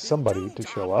somebody to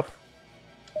show up.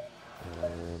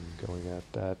 And going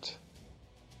at that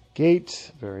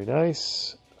gate, very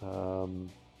nice. Don't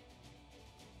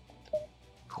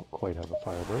quite have a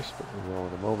fire burst, but we will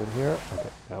in a moment here. Okay,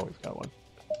 now we've got one.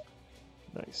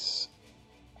 Nice.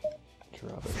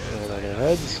 Drop it right on their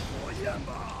heads.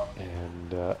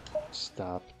 And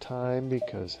stop time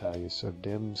because How You So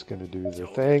Dim's going to do the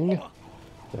thing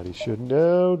that he shouldn't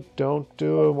do. Don't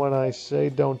do it when I say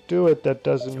don't do it. That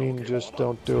doesn't mean just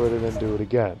don't do it and then do it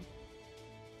again.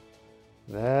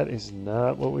 That is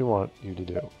not what we want you to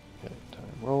do. Okay,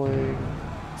 time rolling.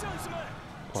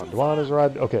 Kuan-chung has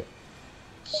arrived. Okay,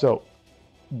 so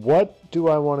what do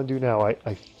I want to do now? I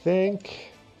think...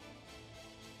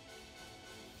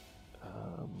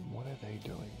 what are they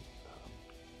doing?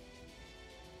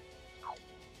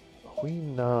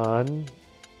 Huinan,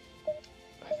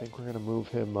 I think we're going to move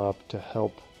him up to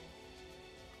help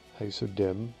How You So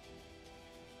Dim.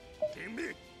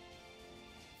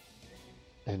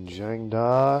 And Zhang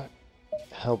Da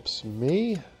helps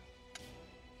me.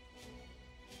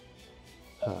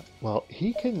 Well,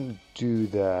 he can do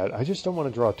that. I just don't want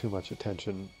to draw too much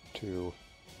attention to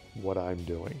what I'm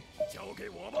doing.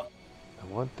 I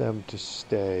want them to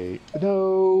stay.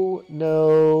 No,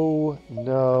 no,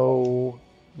 no,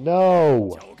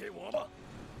 no,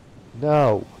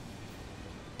 no.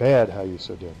 Bad How You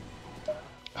So Dim.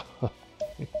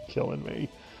 You're killing me.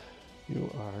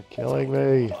 You are killing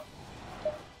me.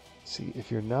 See,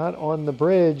 if you're not on the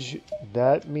bridge,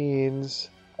 that means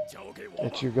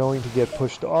that you're going to get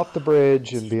pushed off the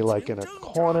bridge and be like in a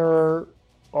corner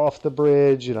off the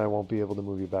bridge, and I won't be able to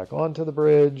move you back onto the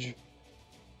bridge.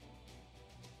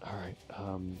 Alright,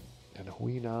 and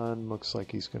Huinan looks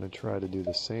like he's going to try to do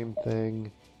the same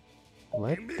thing.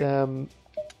 Let them...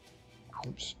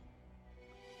 Oops.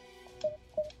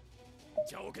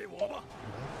 Let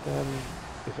them...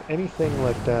 If anything,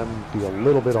 let them be a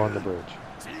little bit on the bridge.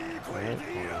 Alright,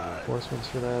 reinforcements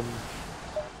for them.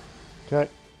 Okay.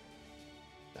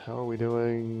 How are we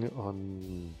doing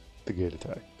on the gate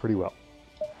attack? Pretty well.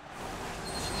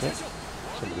 Okay.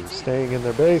 Somebody's staying in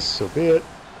their base, so be it.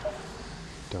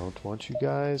 Don't want you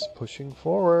guys pushing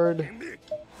forward. I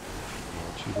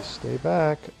want you to stay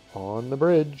back on the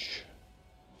bridge.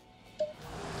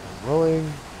 I'm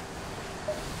rolling.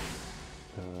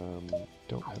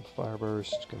 Don't have fire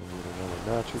burst. Gonna need another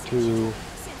notch or two.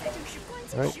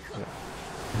 Right? Yeah.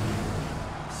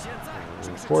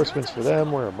 Reinforcements for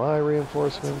them. Where are my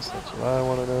reinforcements? That's what I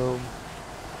want to know.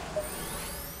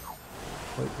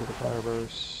 Quite with a fire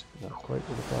burst. Not quite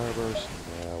with a fire burst.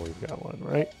 Now we've got one,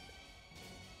 right?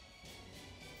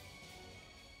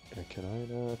 And can I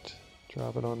not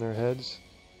drop it on their heads?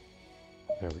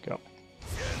 There we go.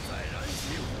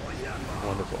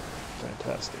 Wonderful.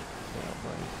 Fantastic. Now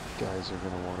my guys are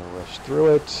going to want to rush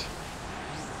through it.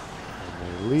 And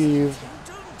they leave.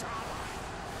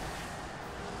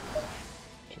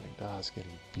 Zhang Da's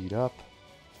getting beat up.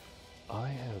 I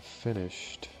have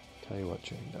finished. Tell you what,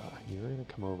 Zhang Da, you're going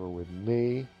to come over with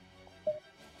me.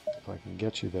 If I can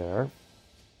get you there.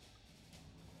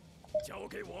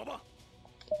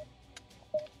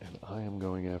 And I am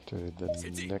going after the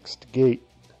next gate.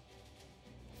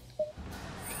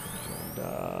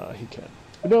 And, he can.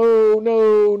 No,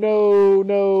 no, no,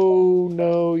 no,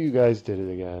 no. You guys did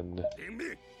it again.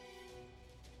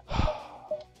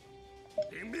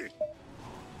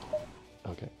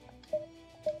 Okay.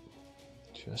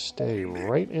 Just stay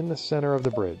right in the center of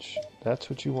the bridge. That's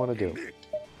what you want to do.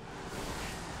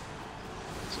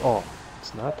 That's all.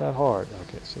 It's not that hard.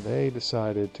 Okay, so they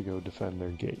decided to go defend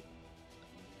their gate.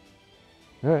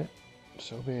 Alright,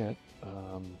 so be it.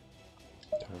 Time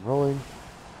rolling.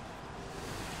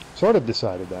 Sort of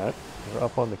decided that. They're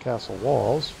up on the castle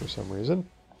walls for some reason.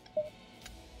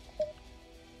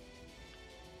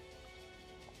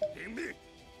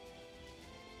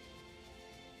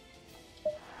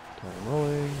 Time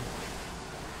rolling.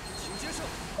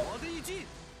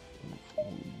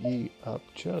 Ye up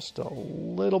just a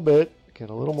little bit.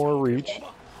 Get a little more reach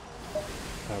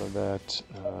out of that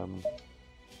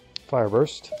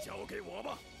Fireburst.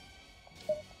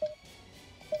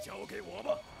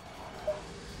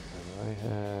 And I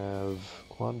have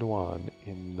Kuan-chung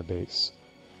in the base.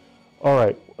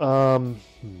 Alright, alright,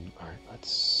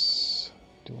 let's...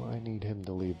 Do I need him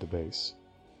to leave the base?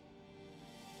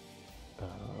 I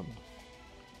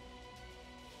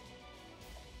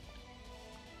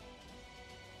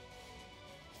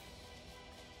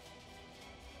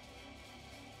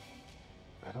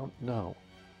don't know.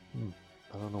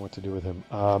 I don't know what to do with him.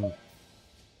 I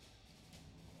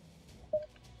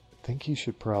think he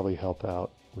should probably help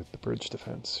out with the bridge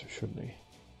defense, shouldn't he?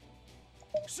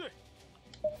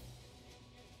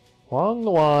 Huang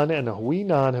Luan and Hui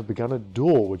Nan have begun a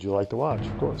duel. Would you like to watch?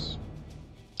 Of course.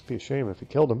 It'd be a shame if he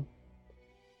killed him.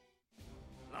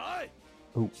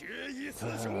 Ooh.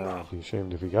 I'd be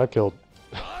ashamed if he got killed.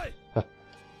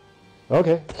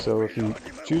 Okay, so if he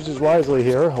chooses wisely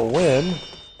here, he'll win.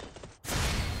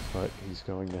 But he's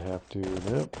going to have to...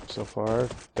 Nope, so far,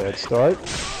 bad start.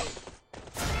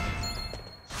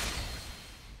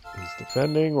 He's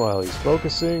defending while he's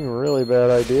focusing. Really bad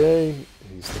idea.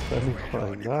 He's defending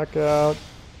while he knockout.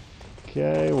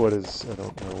 Okay, what is... I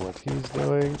don't know what he's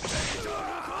doing.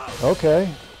 Okay.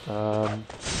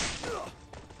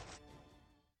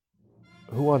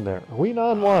 Who won there?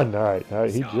 Huinan won. Alright,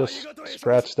 he just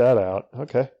scratched that out.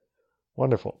 Okay.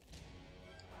 Wonderful.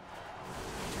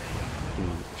 Be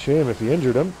a shame if he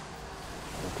injured him.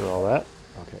 After all that.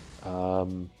 Okay.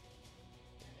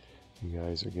 You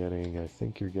guys are getting... I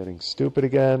think you're getting stupid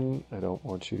again. I don't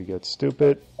want you to get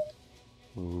stupid.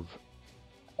 Move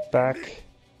back.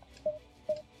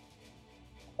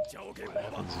 What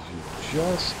happens is you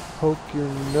just poke your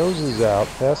noses out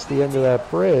past the end of that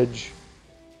bridge,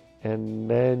 and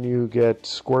then you get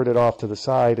squirted off to the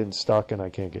side and stuck, and I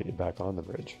can't get you back on the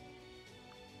bridge.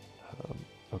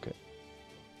 Okay.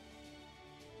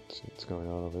 Let's see what's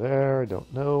going on over there. I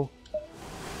don't know.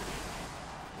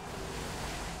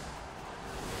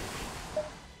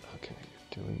 Okay,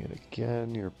 you're doing it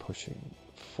again. You're pushing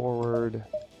forward.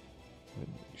 And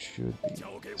you should be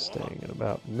staying at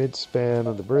about mid-span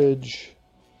of the bridge.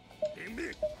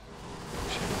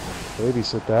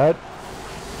 Babysit that.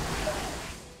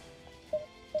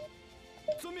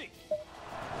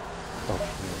 Oh, we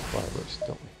have fire burst,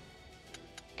 don't we?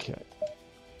 Okay.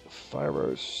 Fire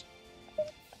burst.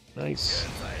 Nice.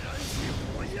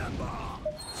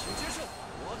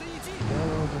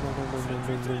 No.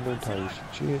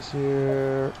 Taishi is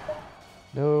here.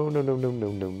 No.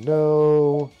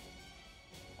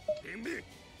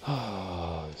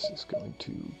 This is going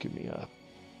to give me a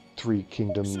 3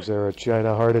 Kingdoms era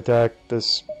China heart attack.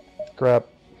 This crap.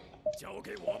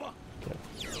 Okay.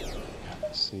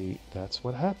 See, that's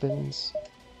what happens.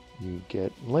 You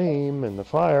get lame in the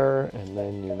fire, and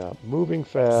then you're not moving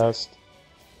fast,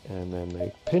 and then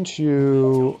they pinch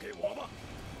you.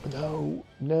 No.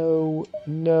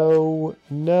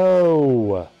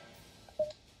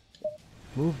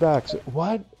 Move back. So,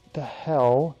 what the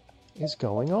hell is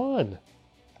going on?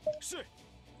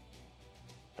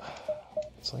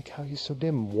 It's like how he's so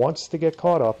dim. Wants to get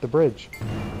caught off the bridge.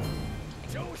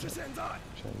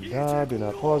 Changda, do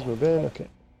not pause, move in. Okay.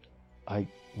 I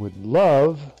would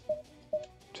love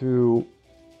to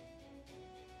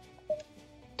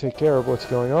take care of what's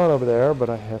going on over there, but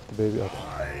I have to baby.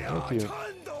 Okay. Thank you.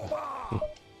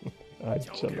 I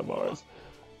send the bars.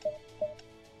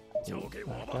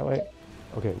 That way.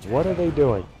 Okay, what are they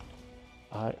doing?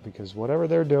 Because whatever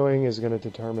they're doing is going to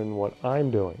determine what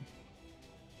I'm doing.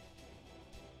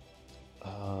 I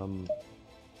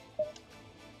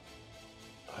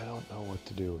don't know what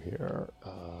to do here.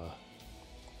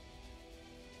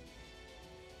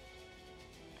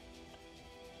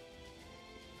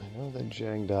 I know that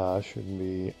Zhang Da shouldn't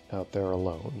be out there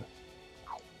alone.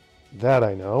 That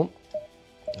I know.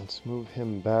 Let's move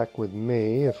him back with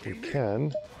me if we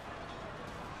can.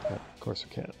 Yeah, of course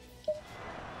we can.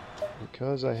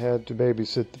 Because I had to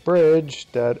babysit the bridge,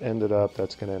 that's going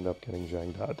to end up getting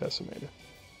Zhang Da decimated.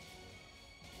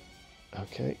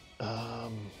 Okay.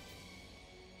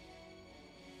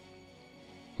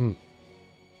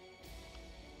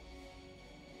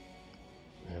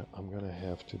 Yeah, I'm going to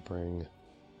have to bring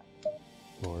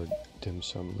Lord Dim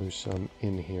Sum Lusum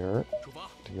in here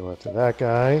to go after that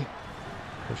guy.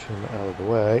 Push him out of the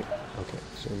way. Okay,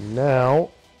 so now,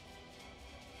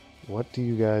 what do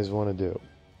you guys want to do?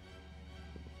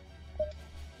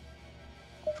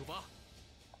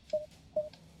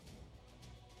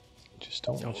 Just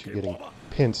don't want you getting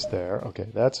pinched there. Okay,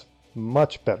 that's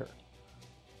much better.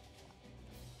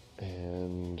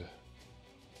 And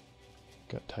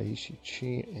got Taishi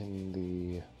Chi in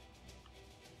the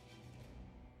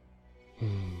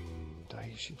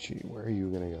Daishichi, where are you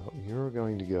going to go? You're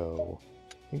going to go...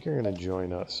 I think you're going to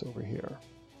join us over here.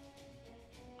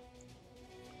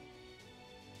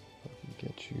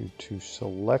 Get you to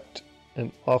select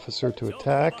an officer to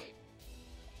attack.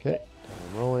 Okay,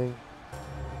 I'm rolling.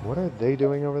 What are they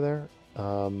doing over there?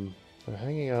 They're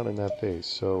hanging out in that base,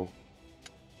 so...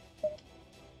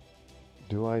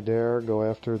 Do I dare go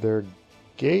after their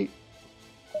gate?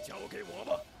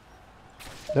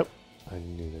 Nope. I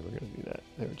knew they were going to do that.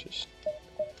 They were just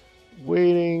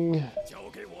waiting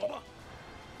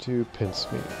to pinch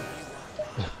me.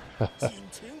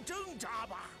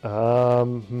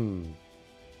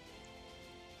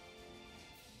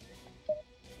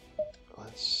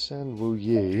 Let's send Wu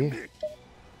Yi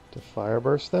to fire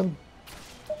burst them.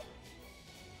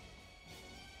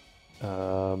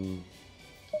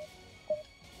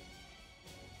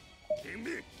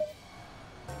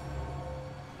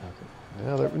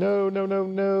 Now they're... No, no, no,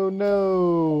 no,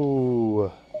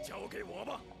 no!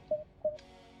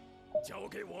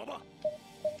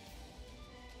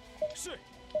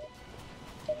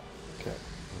 Okay,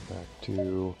 we're back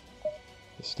to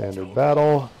the standard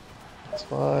battle. That's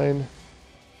fine.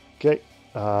 Okay,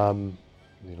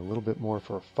 need a little bit more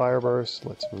for a fire burst.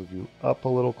 Let's move you up a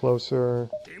little closer.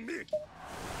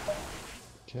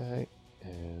 Okay,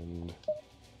 and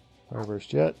fire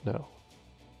burst yet? No.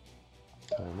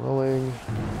 Time rolling.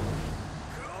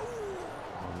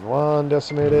 Yuan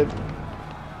decimated.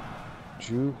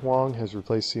 Zhu Huang has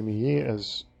replaced Sima Yi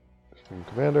as Supreme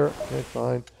Commander. Okay,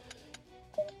 fine.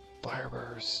 Fire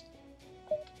burst.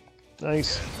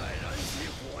 Nice.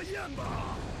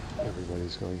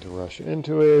 Everybody's going to rush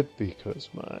into it because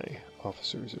my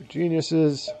officers are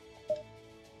geniuses.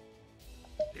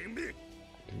 Do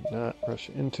not rush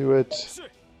into it.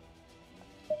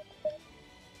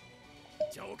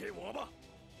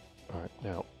 Alright,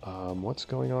 now, what's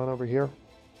going on over here?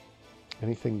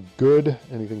 Anything good?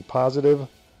 Anything positive?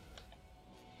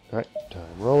 Alright, time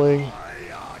rolling.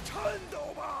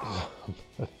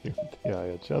 The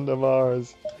Aya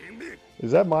Chundamars.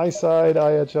 Is that my side,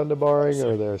 Aya Chundabaring,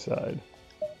 or their side?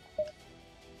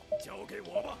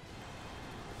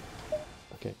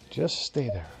 Okay, just stay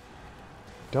there.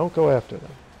 Don't go after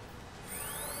them.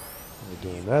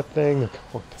 They're doing that thing. They're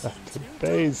going back to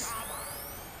base.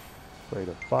 Afraid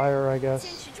of fire, I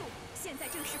guess.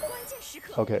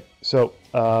 Okay, so,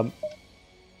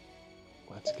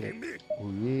 let's get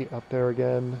Wu Yi up there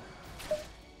again.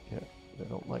 Yeah, they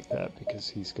don't like that because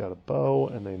he's got a bow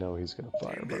and they know he's going to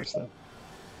fire burst them.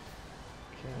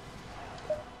 Okay.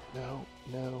 No,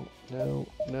 no, no,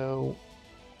 no.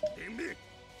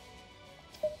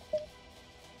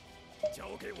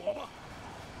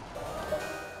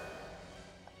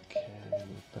 Okay,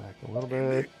 move back a little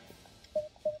bit.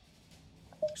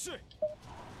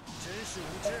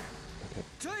 Okay,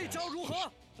 just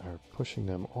are pushing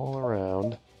them all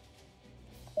around.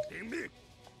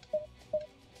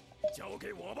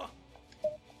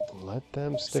 Let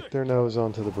them stick their nose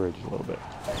onto the bridge a little bit.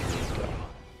 Go.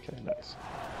 Okay, nice.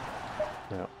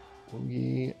 Now,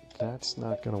 that's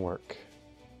not going to work.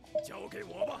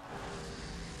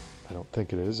 I don't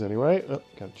think it is anyway. Oh,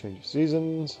 gotta change the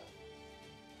seasons.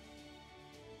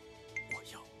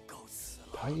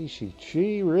 Taishi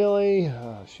Chi, really?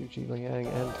 Xu Ji Liang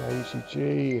and Taishi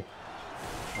Chi.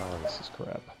 Oh, this is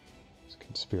crap. It's a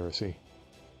conspiracy.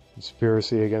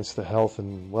 Conspiracy against the health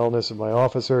and wellness of my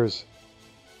officers.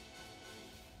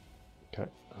 Okay.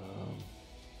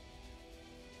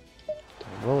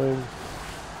 Time rolling.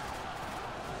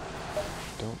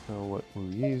 Don't know what Wu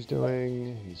Yi's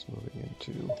doing. He's moving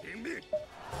into a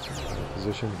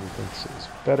position he thinks is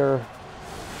better.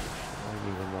 I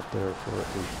need him up there for a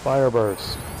fire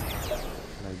burst.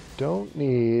 And I don't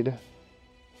need a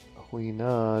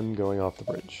Huinan going off the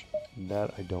bridge.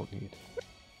 That I don't need.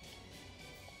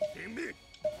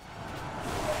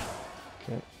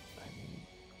 Okay, I need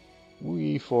Wu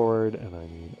Yi forward, and I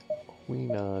need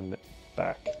Huinan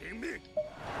back.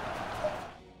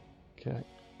 Okay.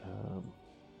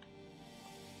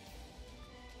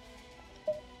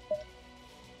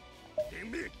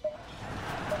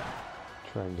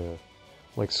 Trying to,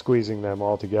 like, squeezing them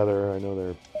all together. I know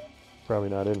they're probably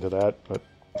not into that, but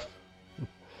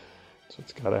that's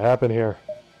what's got to happen here.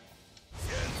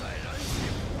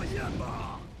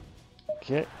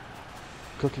 Okay.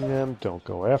 Cooking them. Don't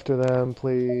go after them,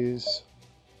 please.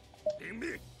 I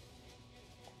think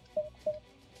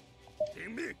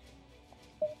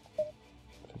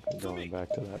we're going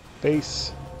back to that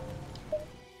base.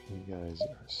 You guys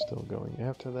are still going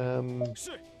after them.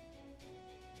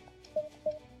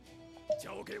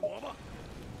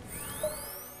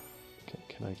 Okay,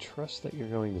 can I trust that you're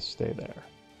going to stay there?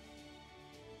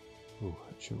 Ooh,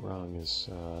 Zhurong is,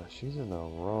 she's in the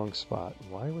wrong spot.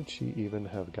 Why would she even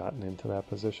have gotten into that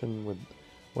position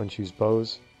when she's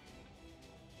bows?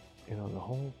 You know, the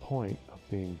whole point of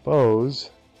being bows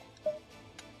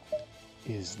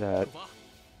is that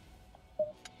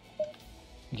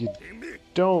you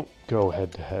don't go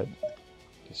head to head.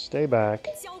 You stay back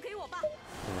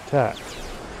and attack.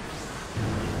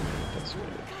 That's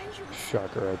a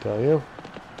shocker, I tell you.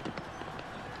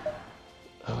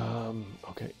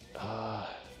 Okay.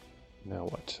 Now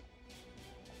what?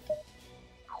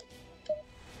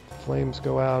 Flames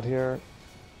go out here.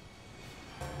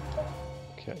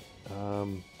 Okay.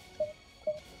 I'm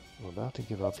about to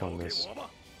give up on this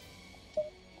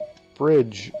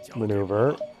bridge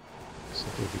maneuver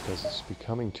simply because it's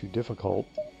becoming too difficult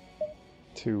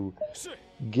to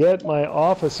get my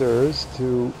officers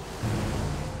to.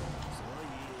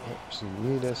 So you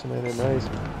need decimated, nice.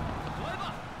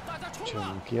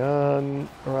 Champion.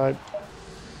 Alright.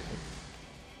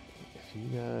 If you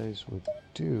guys would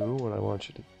do what I want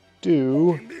you to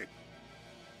do,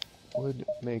 would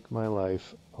make my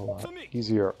life a lot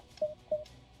easier.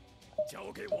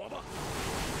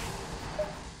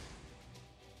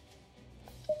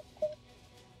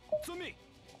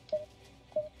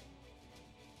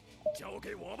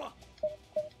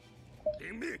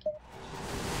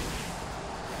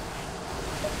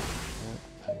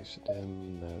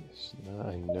 That is not,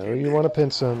 I know you want to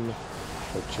pinch them,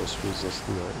 but just resist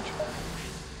the urge.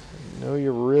 I know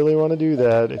you really want to do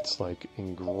that. It's like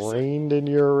ingrained in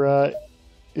your,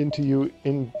 into you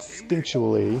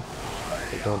instinctually,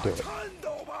 but don't do it.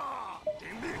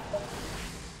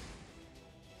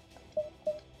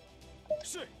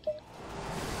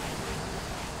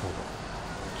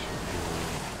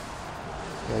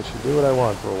 I should do what I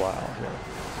want for a while here.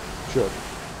 Should.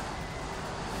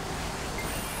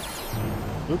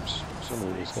 Oops,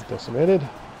 somebody just got decimated.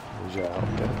 Zhao,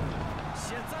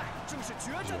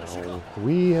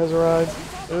 Hui has arrived.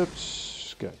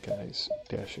 Oops, got guys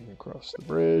dashing across the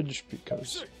bridge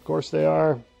because, of course, they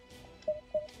are.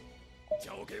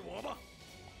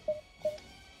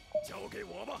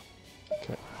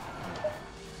 Okay.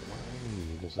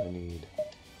 What I need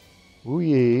Wu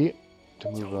Yi to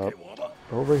move up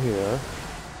over here.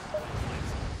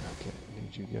 Okay, I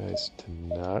need you guys to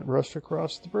not rush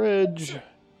across the bridge.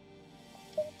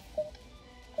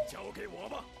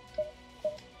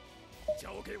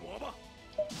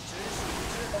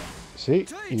 See,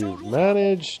 you've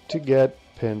managed to get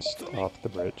pinched off the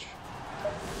bridge.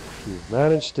 You've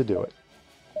managed to do it.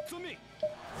 You've been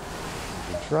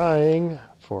trying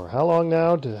for how long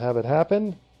now to have it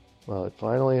happen? Well, it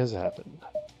finally has happened.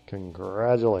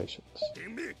 Congratulations.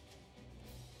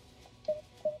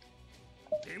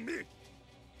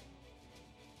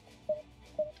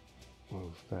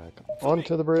 Move back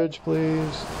onto the bridge,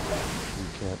 please. You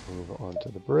can't move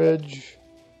onto the bridge.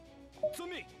 There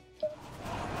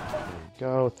we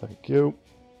go, thank you.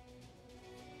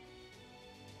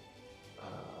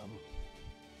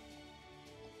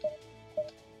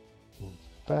 Move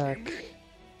back.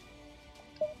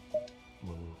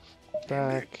 Move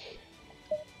back.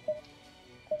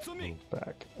 Move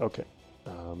back. Okay.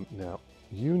 Now,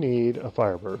 you need a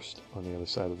fire burst on the other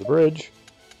side of the bridge.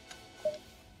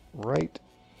 Right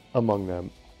among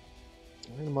them.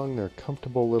 Right among their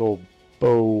comfortable little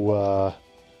bow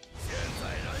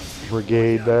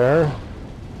brigade there.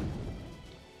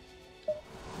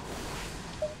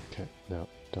 Okay, no,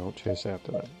 don't chase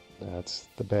after them. That's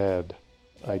the bad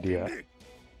idea.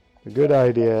 The good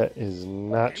idea is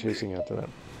not chasing after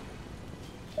them.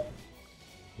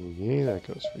 Yeah, that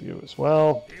goes for you as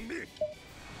well.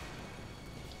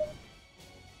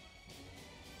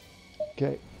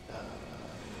 Okay.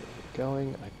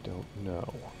 Going? I don't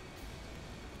know.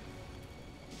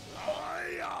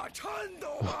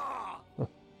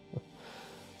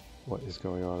 What is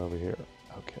going on over here?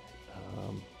 Okay.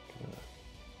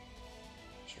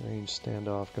 Strange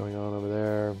standoff going on over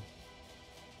there.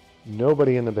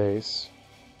 Nobody in the base.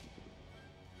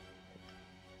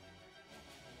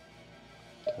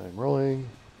 Time rolling.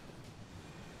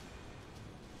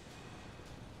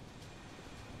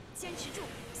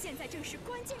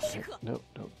 Okay, no,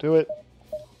 don't do it.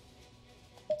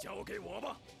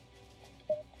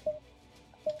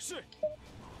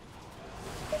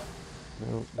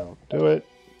 No, don't do it.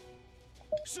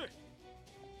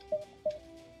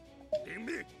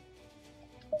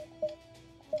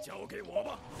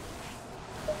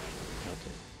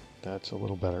 Okay, that's a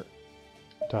little better.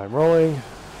 Time rolling.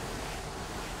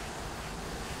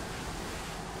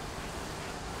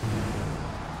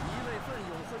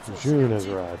 June has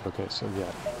arrived. Okay, so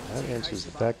yeah, that answers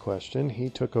that question. He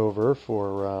took over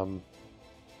for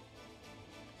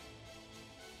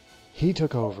he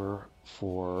took over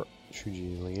for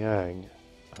Shuji Liang.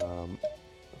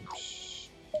 Oops.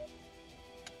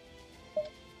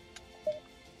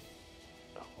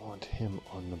 I want him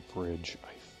on the bridge,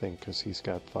 I think, because he's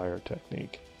got fire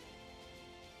technique.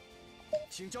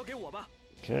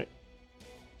 Okay.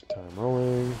 Time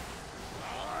rolling.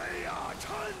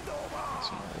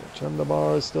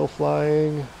 Chandabar is still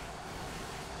flying.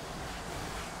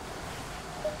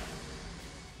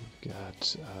 We've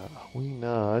got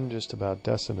Huinan just about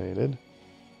decimated.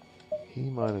 He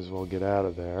might as well get out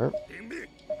of there.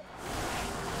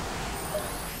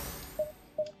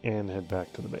 And head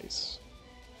back to the base.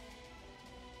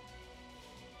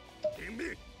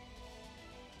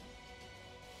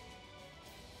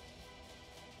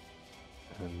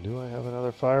 And do I have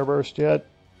another fire burst yet?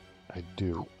 I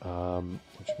do,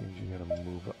 which means you gotta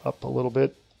move up a little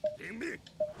bit.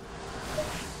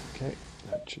 Okay,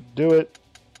 that should do it.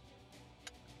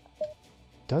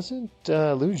 Doesn't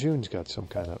Lu Jun's got some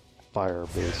kind of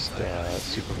fire-based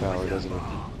superpower, doesn't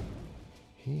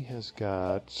he? He has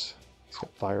got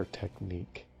fire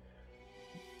technique.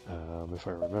 If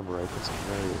I remember right, that's a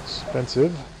very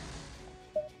expensive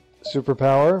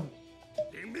superpower.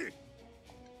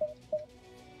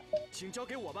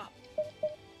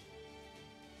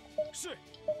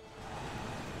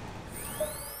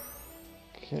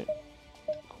 Okay.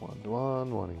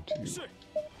 Kuan-chung wanting to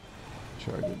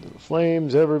charge into the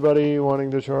flames. Everybody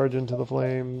wanting to charge into the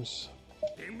flames.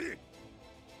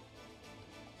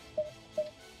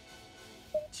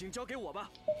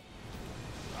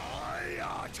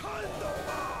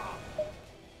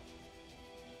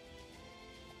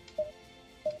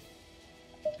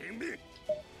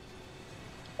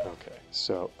 Okay,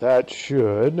 so that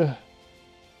should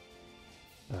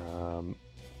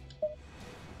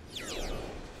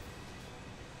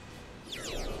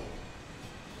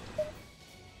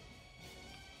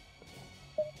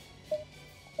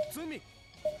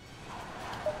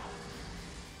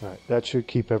Alright, that should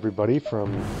keep everybody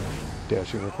from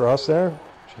dashing across there.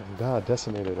 God,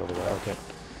 decimated over there. Okay.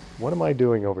 What am I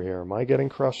doing over here? Am I getting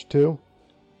crushed too?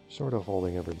 Sort of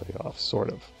holding everybody off.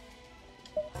 Sort of.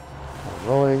 I'm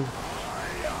rolling.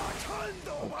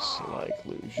 Looks like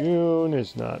Lu Jun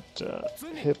is not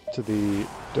hip to the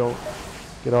don't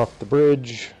get off the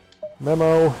bridge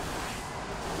memo.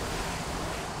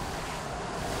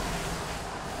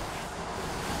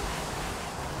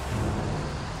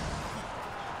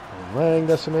 Lang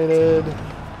decimated.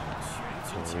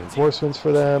 Reinforcements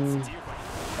for them.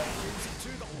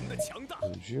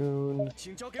 Lu Jun needs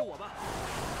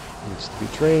to be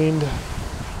trained.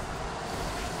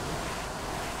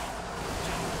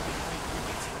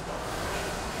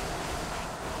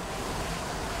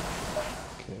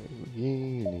 Okay, you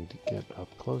need to get up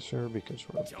closer because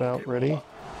we're about ready.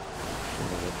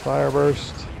 Another fire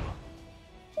burst.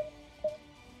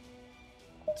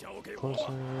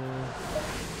 Closer.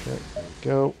 Okay, there we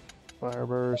go. Fire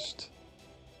burst.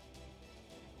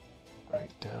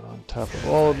 Right down on top of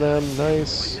all of them.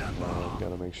 Nice.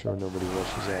 Gotta make sure nobody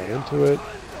rushes out into it.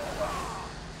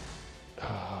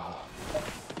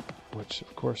 Which,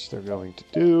 of course, they're going to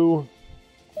do.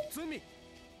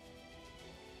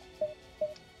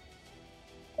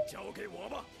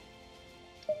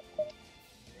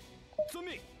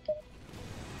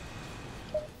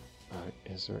 Alright,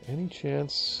 is there any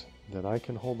chance that I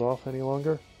can hold off any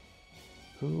longer?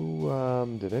 Who,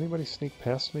 did anybody sneak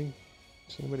past me?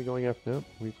 Is anybody going after? Nope.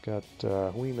 We've got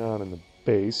Huinan in the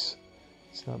base.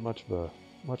 It's not much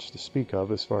to speak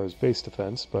of as far as base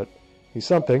defense, but he's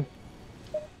something.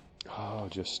 Oh,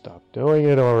 just stop doing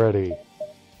it already.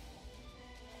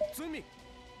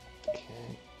 Okay.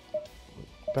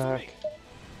 Move back.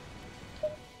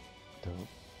 Don't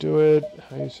do it.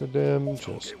 How you so dim?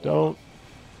 Just don't.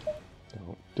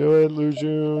 Don't do it, Lu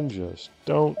Jun. Just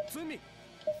don't.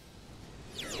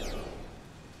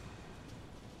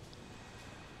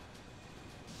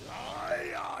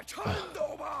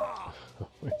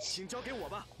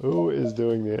 Who is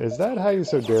doing the... Is that how you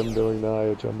so dim doing the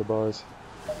IH on the bars?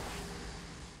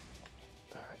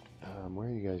 Alright, where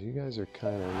are you guys? You guys are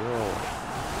kind of...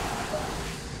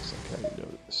 Looks like how you know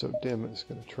so dim is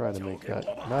going to try to make that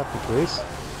not the case.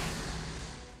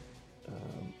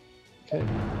 Okay.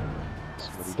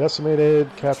 Somebody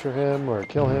decimated, capture him or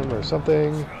kill him or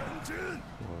something.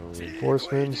 Or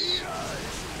reinforcements.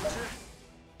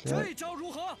 Okay.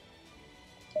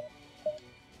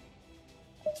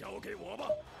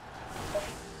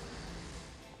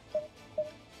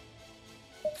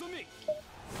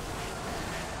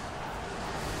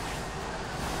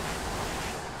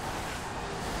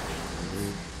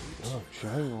 Oh,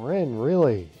 Zhang Ren,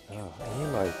 really? I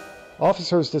need my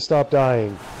officers to stop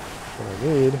dying. what I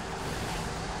need.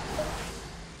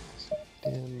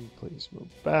 Dim, please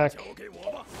move back. Okay,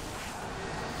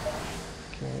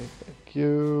 thank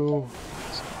you.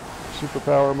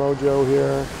 Superpower mojo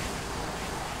here.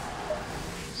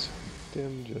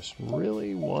 Dim just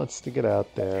really wants to get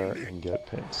out there and get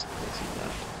pins. Does he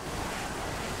not?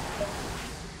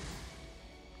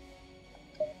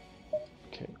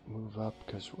 Okay, move up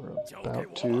because we're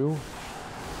about to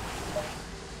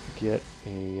get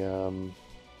a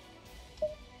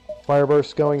fire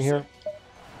burst going here.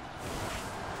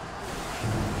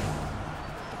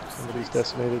 Somebody's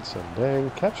decimated, some dang.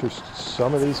 Capture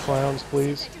some of these clowns,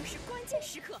 please.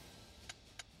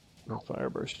 No fire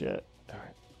burst yet.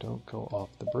 Alright, don't go off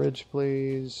the bridge,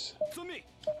 please.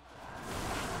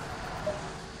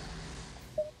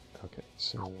 Okay,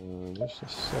 so just a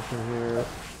second here.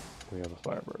 We have a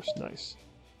fire burst. Nice.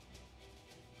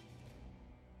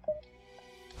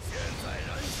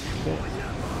 Okay.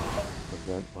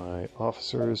 Prevent my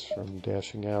officers from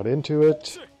dashing out into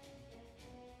it.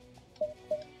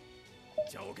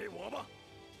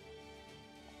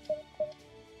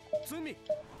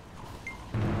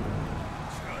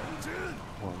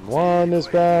 One is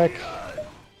back.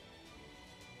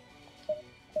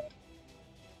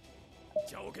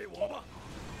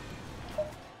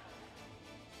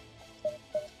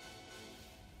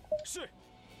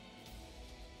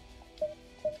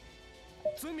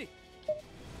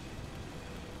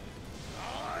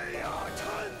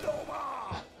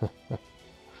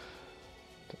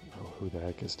 Don't know who the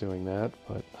heck is doing that,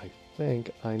 but I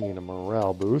think I need a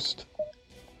morale boost.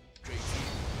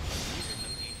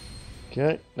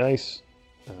 Okay, nice.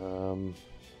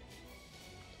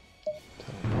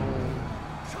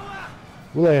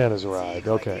 Wulan has arrived.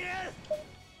 Okay.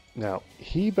 Now,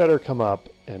 he better come up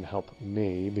and help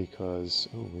me because...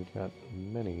 Oh, we've got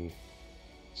many...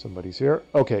 Somebody's here.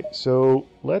 Okay, so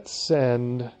let's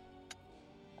send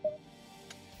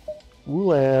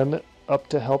Wulan up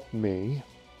to help me.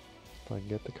 If I can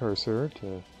get the cursor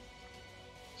to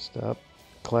stop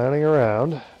clowning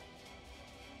around.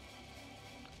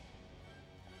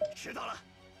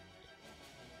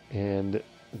 And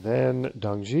then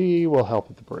Dongji will help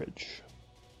at the bridge.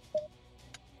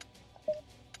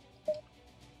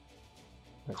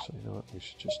 Actually, you know what? We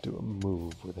should just do a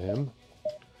move with him.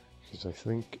 Because I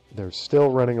think they're still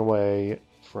running away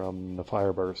from the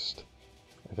fire burst.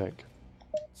 I think.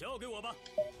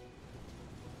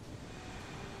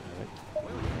 Alright.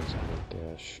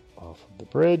 Dash off of the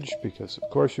bridge, because of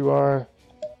course you are.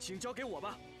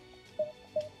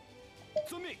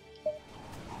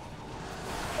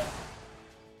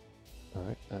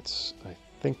 Alright, that's, I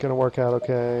think, going to work out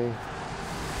okay.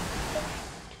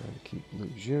 Trying to keep Lu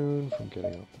Jun from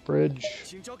getting off the bridge.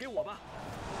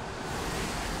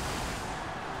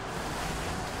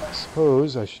 I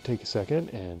suppose I should take a second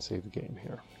and save the game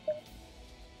here.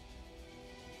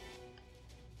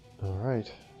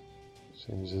 Alright.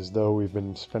 Seems as though we've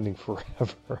been spending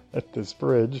forever at this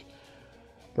bridge.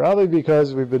 Probably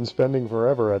because we've been spending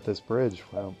forever at this bridge.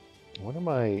 Wow. What are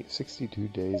my 62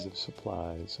 days of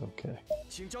supplies? Okay.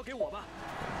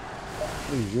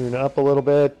 Lu Jun up a little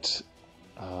bit.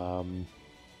 Has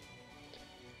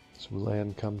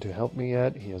Wulan come to help me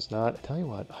yet? He has not. I tell you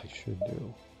what I should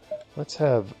do. Let's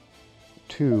have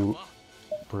two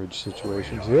bridge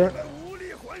situations here.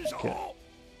 Okay.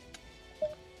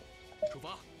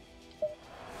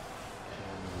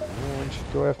 And I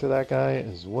should go after that guy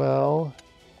as well.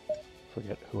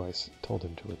 Forget who I told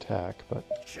him to attack, but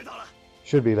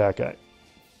should be that guy.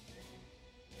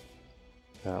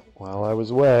 Now, while I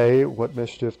was away, what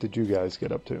mischief did you guys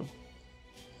get up to?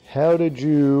 How did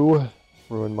you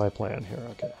ruin my plan here?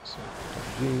 Okay, so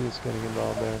Dongji is getting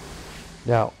involved there.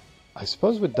 Now, I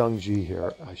suppose with Dongji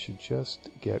here, I should just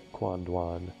get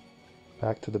Kuan-chung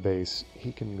back to the base.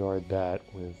 He can guard that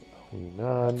with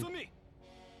Hunan.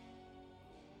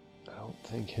 I don't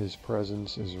think his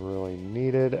presence is really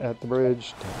needed at the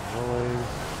bridge.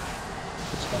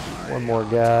 Just one more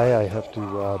guy I have to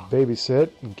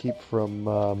babysit and keep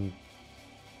from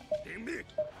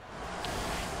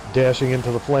dashing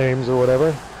into the flames or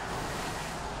whatever.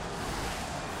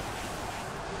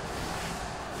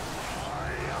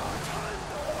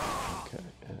 Okay,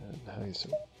 and nice.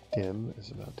 Dim is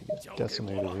about to get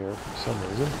decimated here for some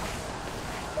reason.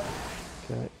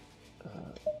 Okay.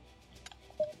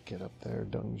 Get up there,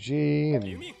 Dongji, and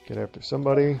get after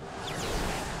somebody. Okay,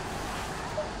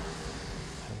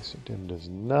 so Dim does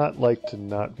not like to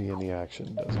not be in the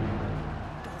action, does he?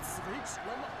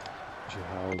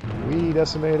 We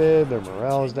decimated, their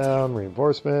morale is down,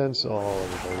 reinforcements, all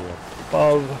everybody up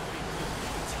above.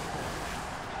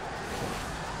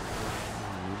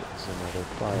 Need is another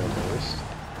fire burst.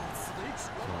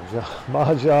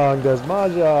 Mahjong does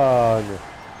Mahjong!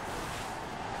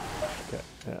 Okay,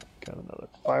 yeah, got another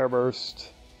fire burst.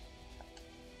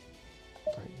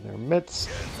 Right in their midst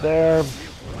there.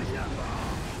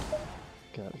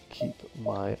 Gotta keep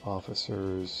my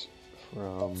officers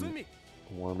from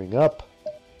warming up,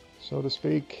 so to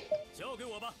speak.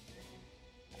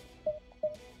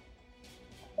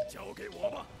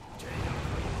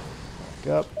 Back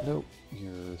up. Nope,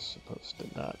 you're supposed to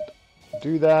not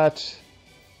do that.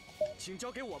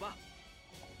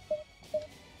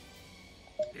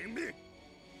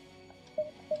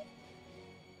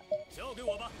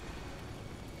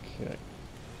 Okay.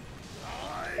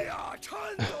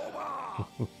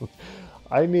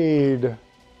 I need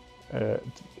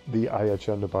the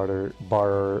Ayachanda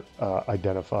bar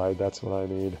identified. That's what I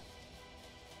need.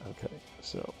 Okay,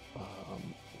 so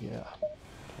yeah,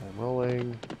 time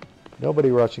rolling.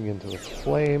 Nobody rushing into the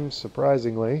flames.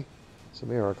 Surprisingly, it's a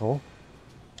miracle.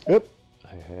 Oop!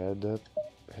 I had to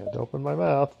open my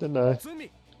mouth, didn't I?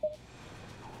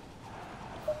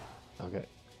 Okay.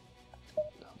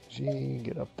 G,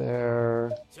 get up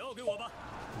there.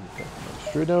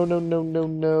 No, no, no, no,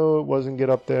 no. It wasn't get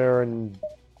up there and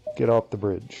get off the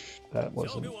bridge. That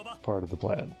wasn't part of the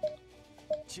plan.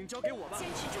 Okay.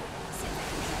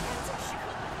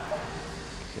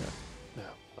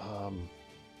 Now,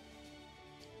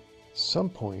 some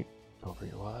point over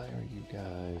here. Why are you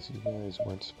guys? You guys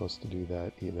weren't supposed to do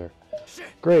that either.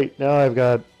 Great. Now I've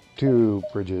got 2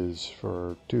 bridges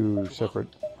for 2 separate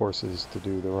forces to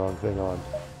do the wrong thing on.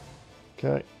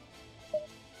 Okay.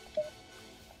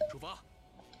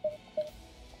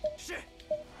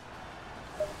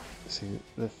 See,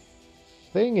 the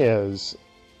thing is,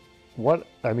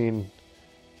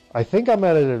 I think I'm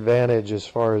at an advantage as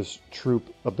far as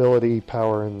troop ability,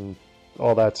 power, and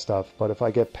all that stuff, but if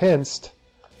I get pinced,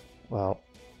 well,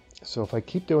 so if I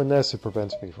keep doing this, it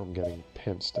prevents me from getting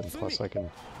pinced, and plus I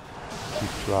can keep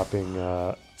dropping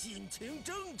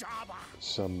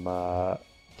some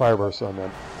fire bursts on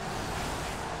them.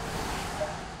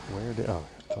 Where did... Oh,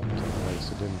 I thought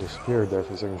it didn't disappear there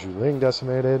for a second. Zhuling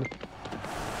decimated.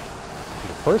 For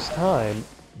the first time,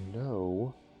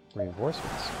 no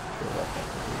reinforcements showed up.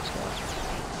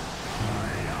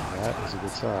 That is a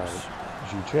good sign.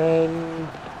 Zhu Chen,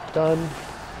 done.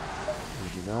 We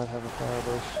do not have a fire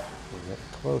burst. We're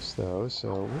getting close though,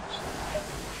 so oops.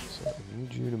 So I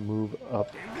need you to move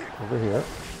up over here.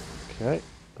 Okay.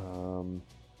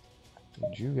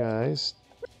 Need you guys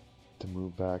to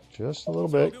move back just a little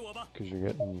bit because you're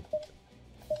getting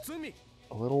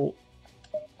a little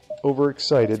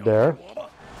overexcited there. Okay,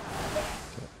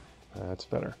 that's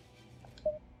better.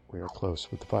 We are close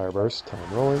with the fire burst.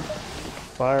 Time rolling.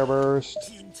 Fire burst.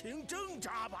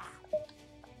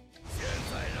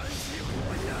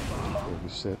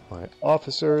 Babysit my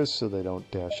officers so they don't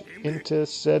dash into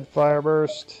said fire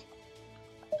burst.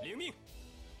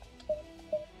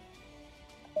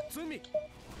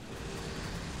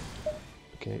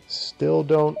 Okay, still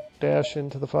don't dash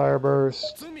into the fire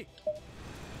burst. That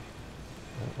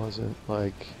wasn't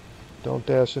like, don't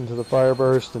dash into the fire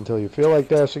burst until you feel like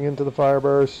dashing into the fire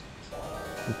burst.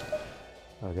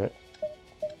 Okay.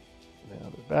 Now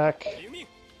they're back.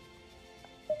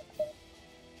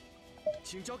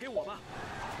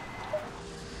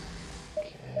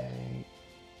 Okay.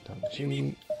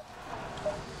 Dong-chi.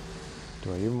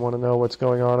 Do I even want to know what's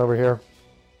going on over here?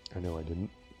 I know I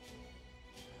didn't.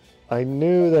 I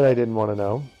knew that I didn't want to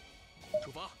know.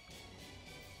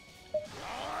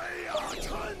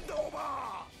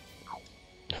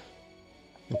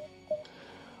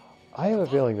 I have a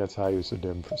feeling that's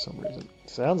Hayusadim for some reason.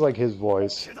 Sounds like his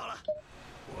voice.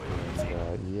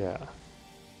 And, yeah.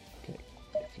 Okay.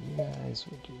 If you guys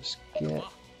would just get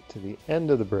to the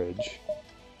end of the bridge,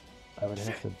 I would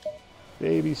have to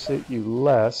babysit you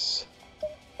less.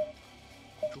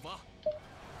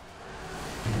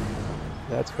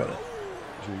 That's better.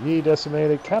 Zhu Yi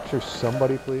decimated. Capture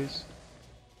somebody, please.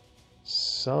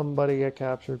 Somebody get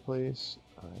captured, please.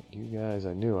 Alright, you guys,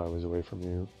 I knew I was away from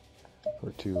you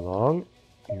for too long.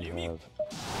 You have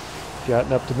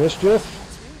gotten up to mischief.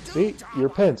 See, you're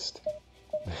pinced.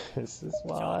 This is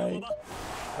why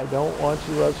I don't want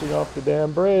you rushing off the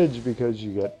damn bridge, because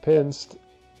you get pinced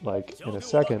like in a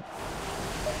second.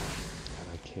 And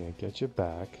I can't get you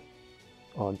back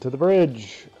onto the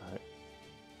bridge. Alright.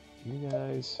 You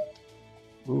guys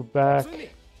move back.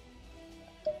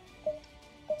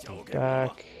 Move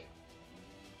back.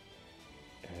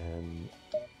 And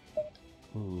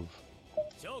move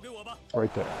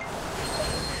right there.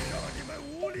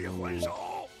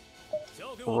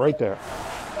 Move right there.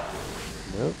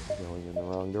 Nope, going in the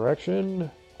wrong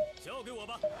direction.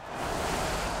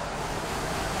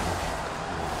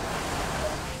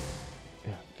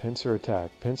 Yeah, pincer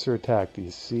attack, pincer attack. Do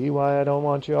you see why I don't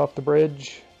want you off the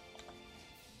bridge?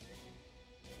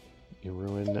 You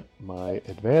ruin my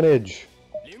advantage.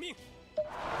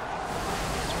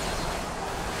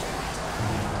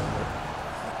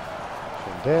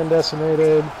 Dan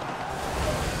decimated.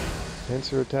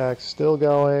 Pincer attack still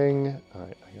going.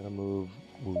 Alright, I gotta move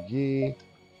Wu Yi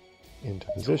into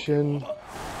position.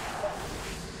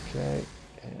 Okay,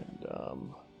 and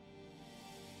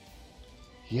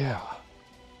yeah.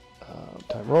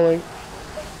 Time rolling.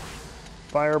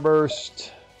 Fire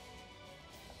burst.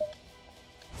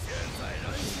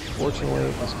 Fortunately,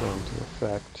 it's going to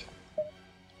affect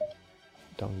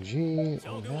Dongji.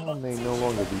 Now may no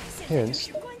longer be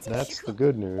pinched. That's the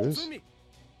good news.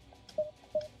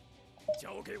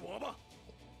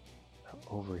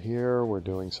 Over here, we're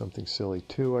doing something silly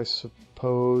too, I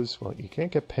suppose. Well, you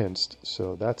can't get pinched,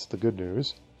 so that's the good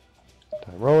news.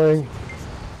 Time rolling.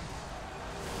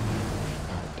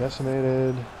 Alright,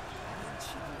 decimated.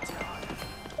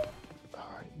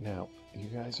 Alright, now, you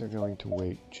guys are going to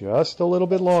wait just a little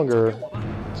bit longer.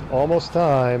 It's almost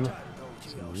time. So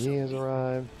Yi has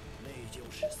arrived.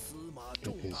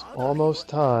 It is almost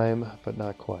time, but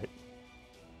not quite.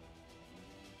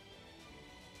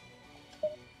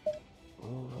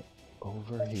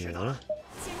 Over here.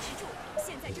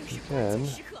 If you can.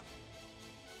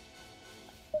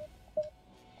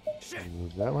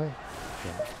 Move that way?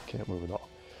 No, can't move at all.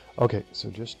 Okay, so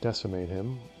just decimate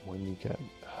him when you can.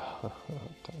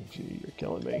 Gee, you're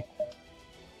killing me.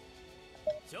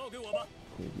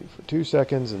 Leave you for 2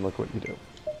 seconds and look what you do.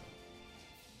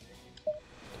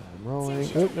 Time rolling.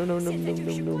 Oh, no, no, no, no,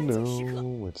 no, no,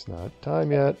 no. It's not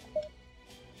time yet.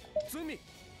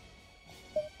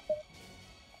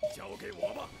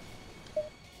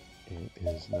 It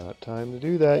is not time to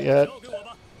do that yet.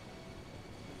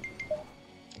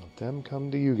 Let them come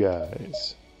to you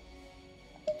guys.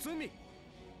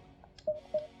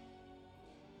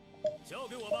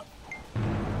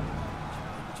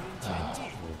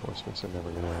 Reinforcements are never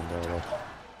going to end, are they?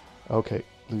 Okay,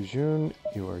 Lu Jun,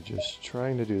 you are just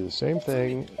trying to do the same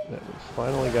thing that we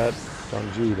finally got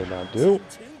Dongji to not do.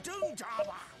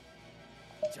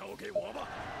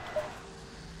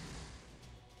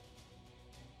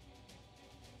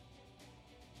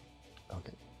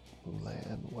 Okay,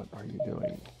 Mulan, what are you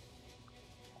doing?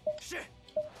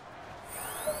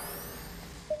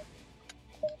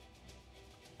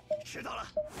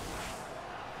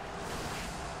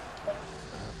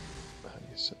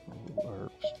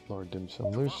 Lord Dim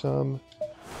Sum Lusum.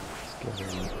 Let's get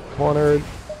him cornered.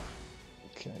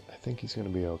 Okay, I think he's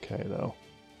going to be okay though.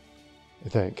 I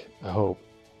think. I hope.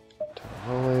 Time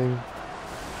rolling.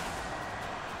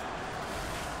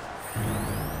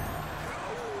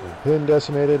 Pin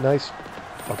decimated. Nice.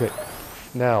 Okay.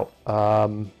 Now,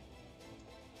 have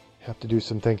to do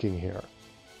some thinking here.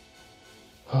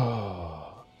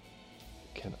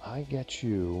 Can I get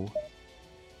you...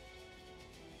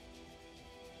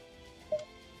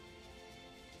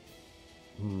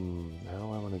 How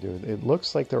do I want to do it? It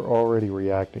looks like they're already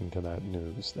reacting to that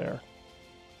news there.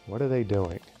 What are they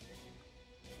doing?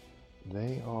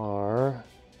 They are...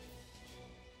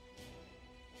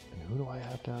 And who do I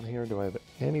have down here? Do I have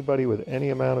anybody with any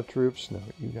amount of troops? No,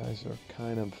 you guys are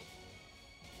kind of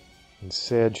in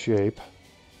sad shape.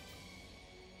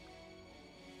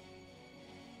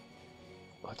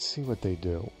 Let's see what they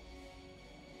do.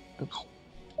 Oops.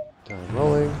 Time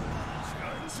rolling.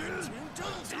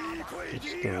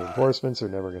 The reinforcements are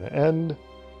never going to end.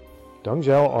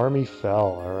 Dongzhao army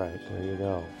fell. Alright, there you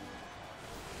go.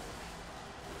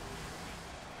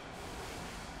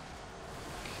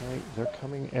 Okay, they're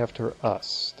coming after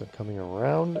us. They're coming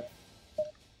around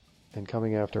and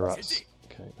coming after us.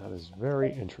 Okay, that is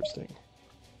very interesting.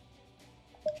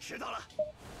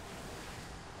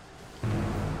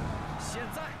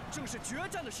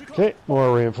 Okay,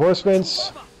 more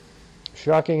reinforcements.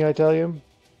 Shocking, I tell you.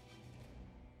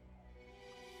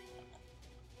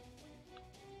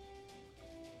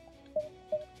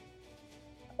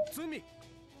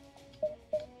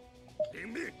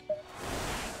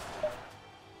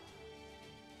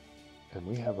 And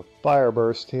we have a fire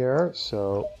burst here,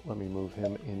 so let me move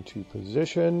him into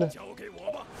position. Okay.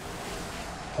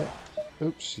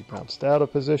 Oops, he bounced out of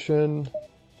position.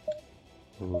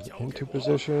 Move into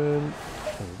position.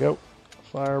 There we go.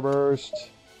 Fire burst.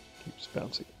 Keeps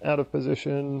bouncing out of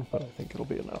position, but I think it'll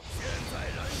be enough.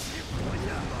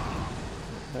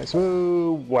 Nice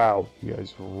move. Wow, you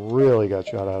guys really got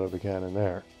shot out of the cannon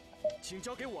there.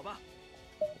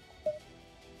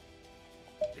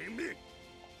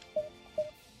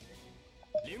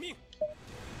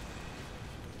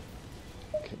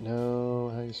 Okay,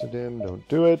 no, how you so dim? Don't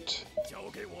do it.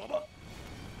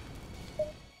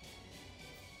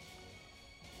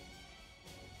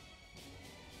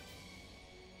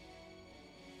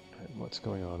 Alright, what's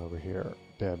going on over here?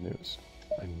 Bad news.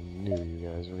 I knew you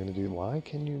guys were going to do... Why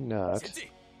can you not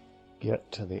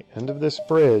get to the end of this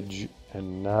bridge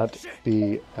and not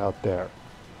be out there?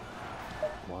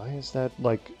 Why is that,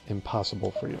 like,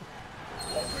 impossible for you?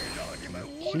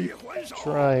 Keep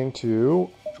trying to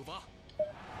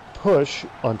push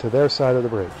onto their side of the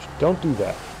bridge. Don't do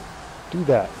that. Do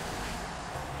that.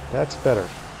 That's better.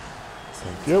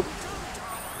 Thank you.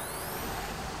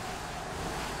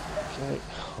 Okay.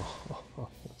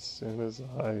 As soon as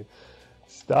I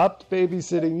stopped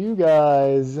babysitting you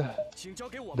guys,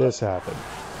 this happened.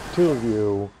 Two of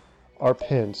you are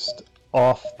pinched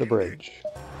off the bridge.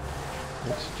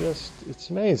 It's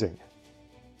amazing.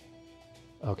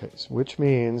 Okay, so which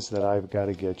means that I've got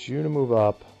to get you to move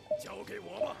up,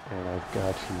 and I've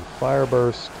got to fire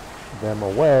burst them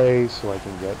away so I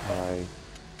can get my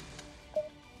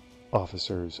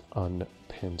officers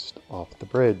unpinched off the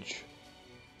bridge.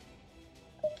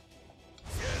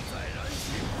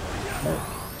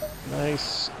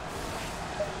 Nice.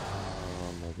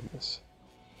 Oh my goodness.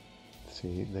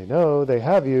 See, they know they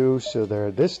have you, so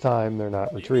this time they're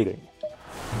not retreating.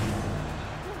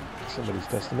 Somebody's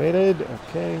decimated.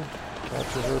 Okay.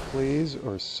 Capture her, please,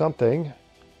 or something.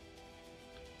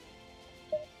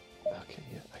 Okay,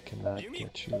 yeah, I cannot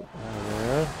get you out of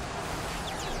there.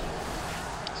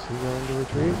 Is he going to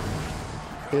retreat?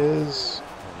 Is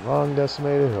wrong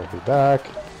decimated. He'll be back.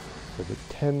 For the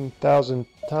 10,000th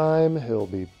time, he'll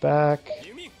be back.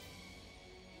 Okay.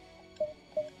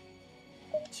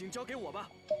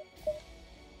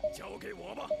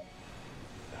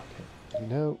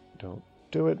 No, don't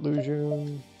do it, Lu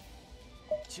Jun.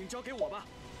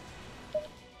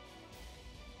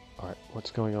 Alright,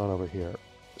 what's going on over here?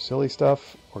 Silly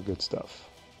stuff or good stuff?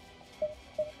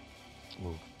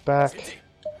 Move back.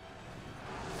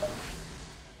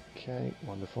 Okay,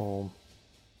 wonderful.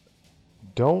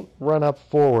 Don't run up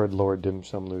forward, Lord Dim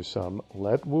Sum Lu Sum.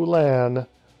 Let Wu Lan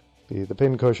be the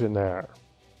pincushion there.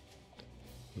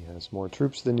 He has more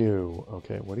troops than you.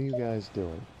 Okay, what are you guys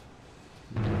doing?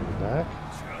 Coming back?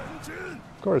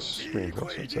 Of course,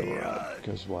 reinforcements have arrived,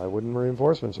 because why wouldn't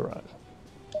reinforcements arrive?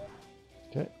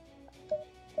 Okay.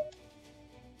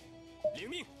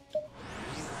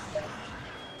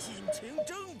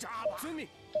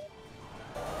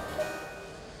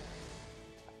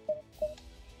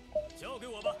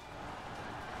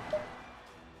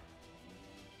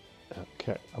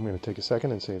 Okay, I'm going to take a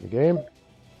second and save the game.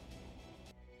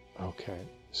 Okay,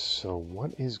 so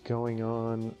what is going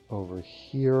on over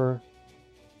here?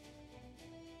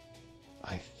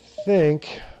 I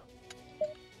think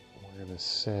we're going to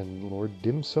send Lord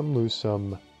Dim Sum Lu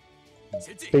Sum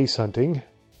base hunting.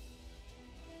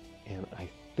 And I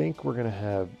think we're going to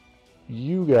have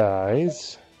you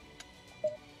guys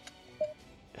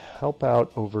help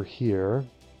out over here.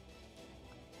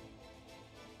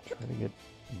 Trying to get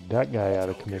that guy out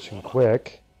of commission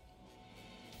quick.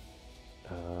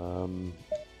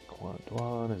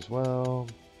 Kuan-chung as well.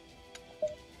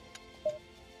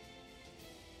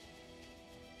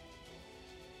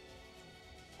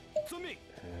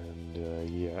 And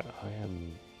yeah,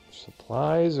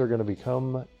 supplies are going to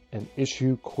become an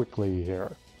issue quickly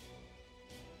here.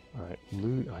 Alright,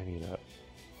 I need a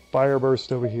fire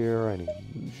burst over here. I need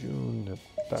Lu Jun to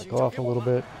back off a little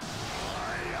bit.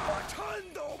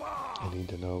 I need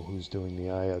to know who's doing the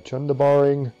Aya Chunda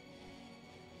barring.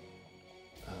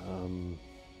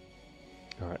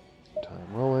 Alright,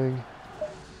 time rolling.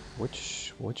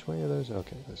 Which way are those?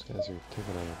 Okay, those guys are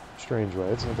taking a strange way.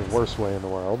 It's not the worst way in the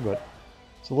world, but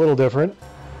it's a little different.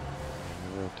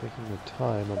 And they're taking the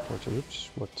time, unfortunately. Oops,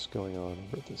 what's going on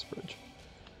over at this bridge?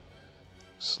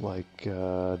 Looks like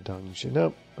Dang Jin.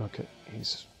 Nope. Okay,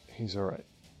 he's alright.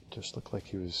 Just looked like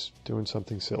he was doing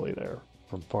something silly there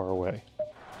from far away.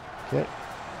 Okay.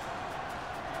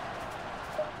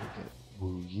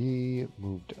 Wu Yi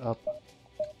moved up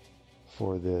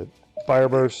for the fire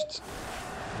burst.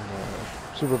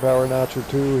 Superpower notch or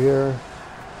two here.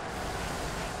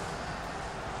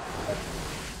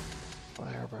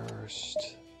 Fire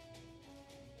burst.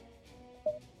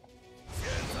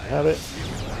 I have it.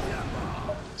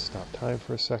 Stop time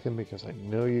for a second because I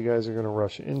know you guys are going to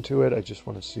rush into it. I just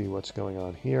want to see what's going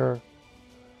on here.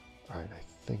 Alright, I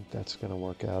think that's going to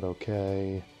work out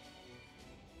okay.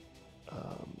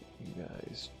 You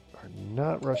guys are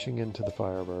not rushing into the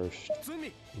fire burst.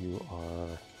 You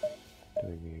are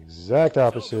doing the exact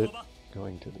opposite,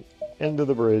 going to the end of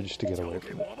the bridge to get away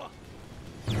from it.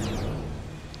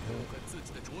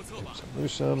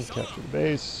 Lose some, capture the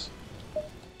base.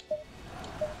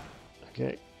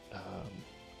 Okay.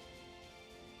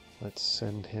 Let's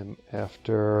send him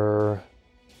after...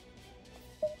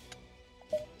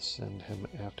 Send him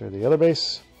after the other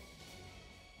base.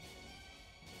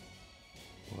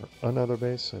 Or another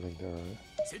base. I think there are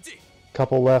a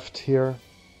couple left here.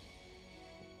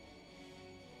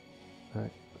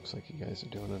 Alright, looks like you guys are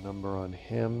doing a number on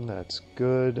him. That's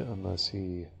good, unless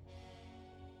he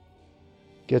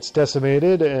gets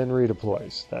decimated and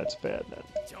redeploys. That's bad then.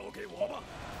 Okay,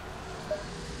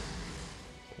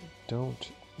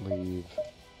 don't leave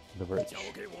the bridge.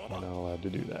 You're not allowed to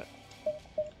do that.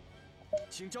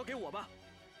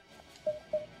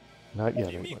 Not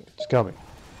yet, anyway. It's coming.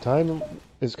 Time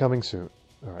is coming soon.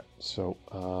 Alright, so,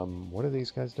 what are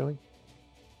these guys doing?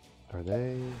 Are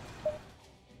they...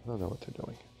 I don't know what they're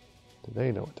doing. Do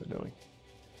they know what they're doing?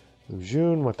 Lu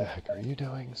Jun, what the heck are you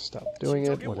doing? Stop doing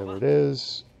it, whatever it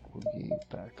is. We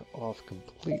back off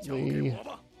completely.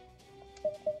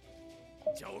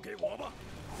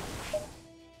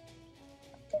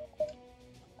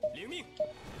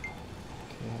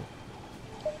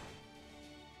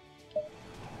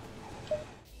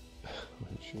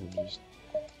 Just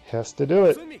has to do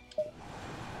it.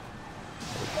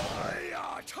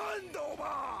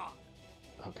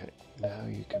 Okay, now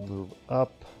you can move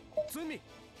up.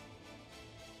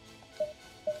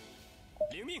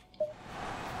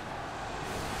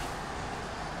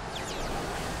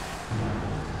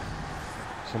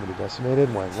 Somebody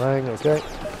decimated. Wang Lang. Okay.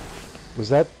 Was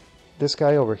that this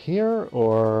guy over here,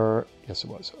 or yes, it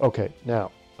was. Okay,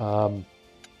 now.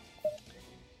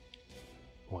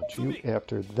 Want you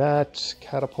after that.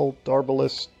 Catapult,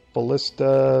 Darbalist,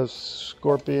 Ballista,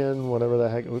 Scorpion, whatever the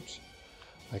heck. Oops.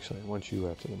 Actually, I want you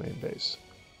after the main base.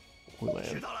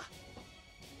 Wulan.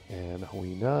 And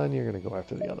Huinan, you're going to go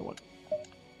after the other one.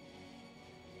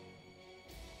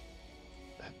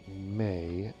 That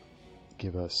may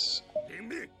give us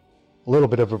a little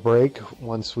bit of a break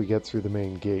once we get through the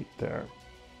main gate there.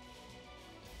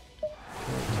 Okay,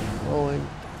 keep rolling.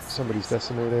 Somebody's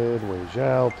decimated. Wei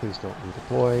Zhao, please don't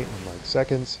redeploy in like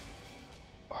seconds.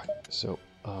 Alright, so,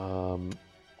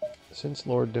 since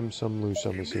Lord Dim Sum Lu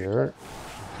Sum is here,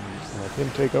 let him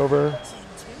take over.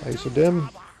 Iso Dim.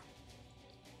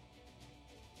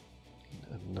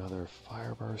 Another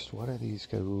fire burst. What are these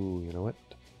guys? Ooh, you know what?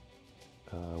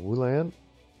 Wulan.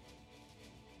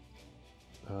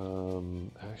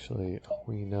 Actually,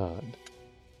 Huinan.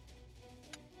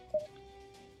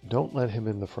 Don't let him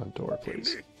in the front door,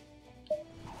 please.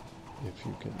 If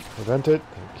you can prevent it,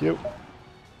 thank you.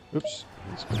 Oops,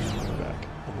 he's pushing back.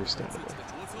 Understandable.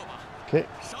 Okay.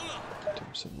 Dim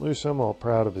Sum Lu Sum, all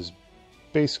proud of his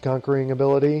base conquering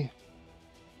ability.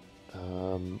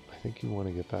 I think you want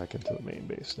to get back into the main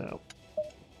base now.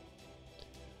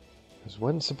 Because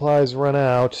when supplies run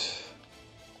out,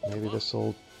 maybe this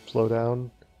will slow down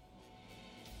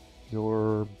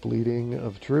your bleeding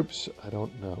of troops. I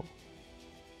don't know.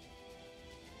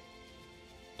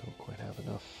 Don't quite have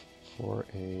enough for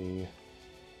a...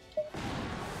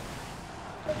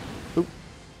 Oop!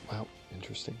 Wow,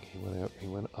 interesting. He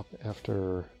went up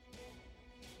after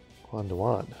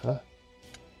Kuan-chung, huh?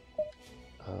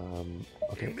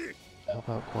 Okay. How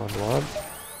about Kuan-chung?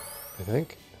 I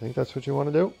think that's what you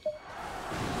want to do.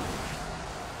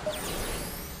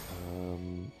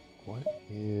 What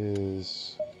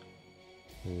is...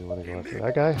 You want to go after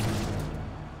that guy?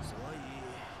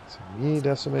 Me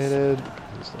decimated.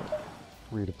 Please don't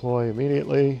redeploy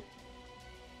immediately.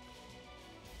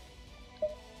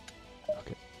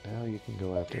 Okay, now you can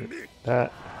go after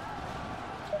that.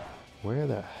 Where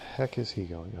the heck is he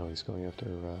going? Oh, he's going after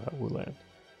Wulan.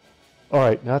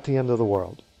 Alright, not the end of the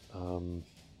world.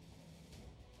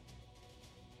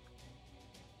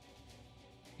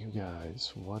 You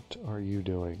guys, what are you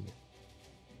doing?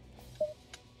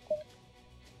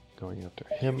 Going after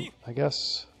him, I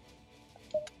guess.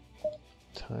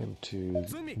 Time to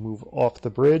move off the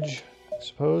bridge, I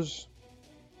suppose.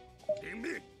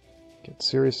 Get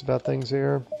serious about things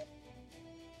here.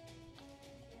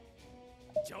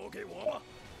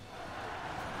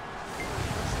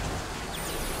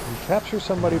 Capture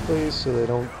somebody, please, so they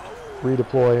don't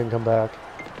redeploy and come back.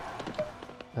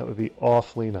 That would be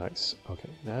awfully nice. Okay,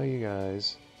 now you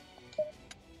guys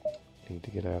need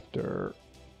to get after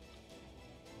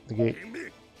the gate.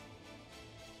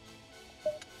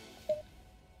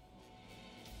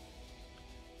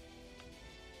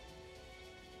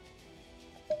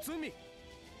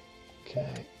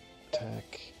 Okay,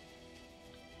 attack.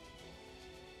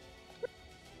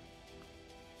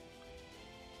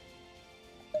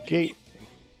 Gate.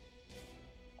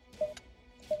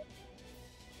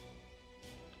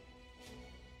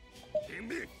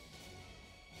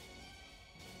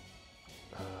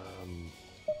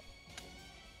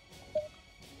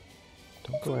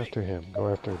 Don't go after him. Go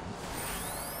after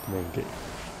the main gate.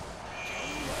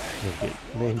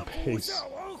 Main base.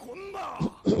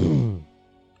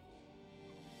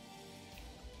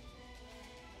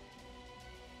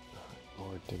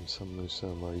 Lord Dim Sum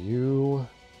Lusum, are you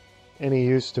any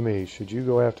use to me? Should you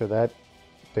go after that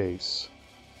base?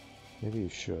 Maybe you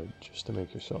should, just to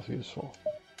make yourself useful.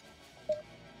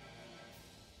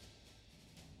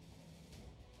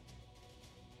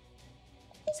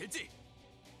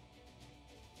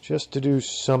 Just to do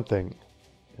something.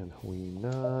 And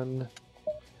Huinan,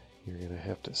 you're going to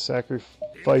have to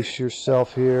sacrifice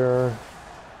yourself here.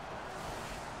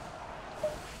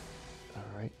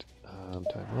 Alright,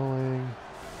 time rolling.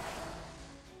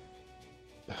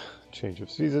 Change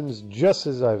of seasons, just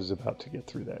as I was about to get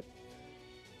through that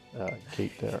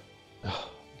gate there.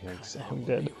 Yikes, I'm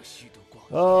dead.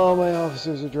 Oh, my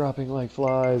officers are dropping like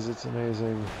flies. It's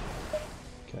amazing.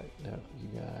 Okay, now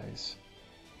you guys.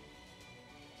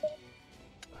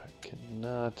 I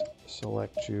cannot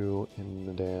select you in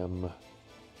the damn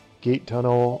gate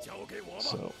tunnel.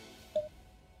 So.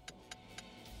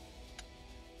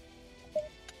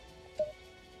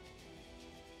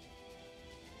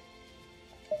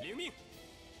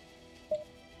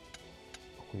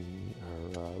 We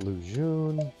are Lu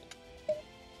Jun.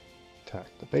 Attack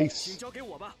the base.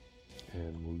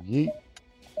 And Wu Yi.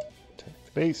 Attack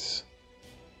the base.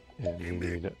 And we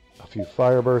need a few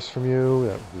fire bursts from you.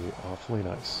 That would be awfully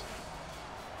nice.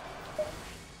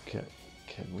 Okay.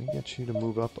 Can we get you to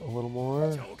move up a little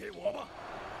more?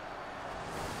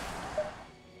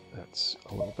 That's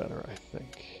a little better, I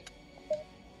think.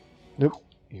 Nope.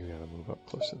 You gotta move up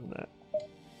closer than that.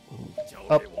 Move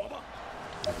up. There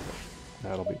we go.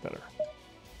 That'll be better.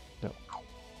 No.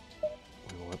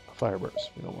 We want a fire burst.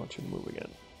 We don't want you to move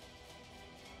again.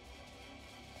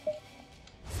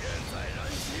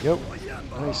 Yep.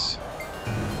 Nice.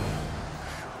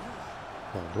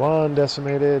 Duan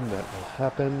decimated. That will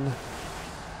happen.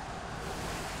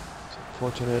 It's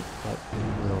unfortunate, but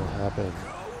it will happen.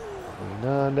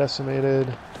 Non-decimated.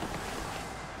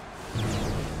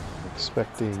 I'm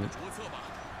expecting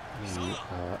the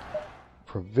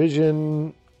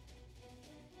provision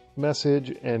message.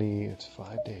 It's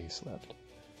 5 days left.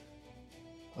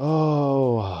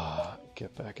 Oh,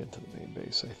 get back into the main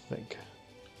base, I think.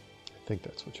 I think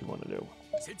that's what you want to do.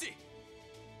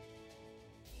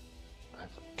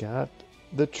 I've got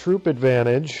the troop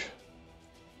advantage.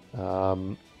 Let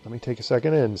me take a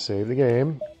second and save the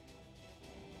game.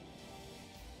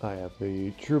 I have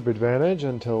the troop advantage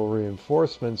until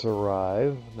reinforcements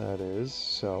arrive, that is.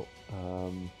 So,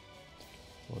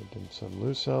 Lord Dim Sum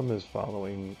Lusum is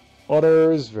following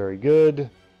orders. Very good.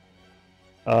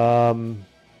 Tell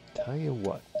you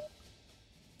what.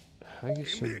 How you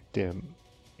so dim?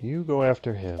 You go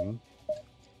after him.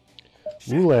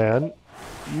 Wulan,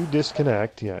 you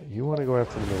disconnect. Yeah, you want to go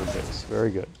after the main base. Very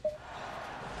good.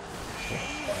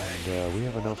 And we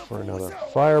have enough for another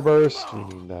fire burst. We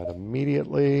need that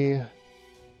immediately.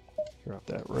 Drop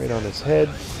that right on his head.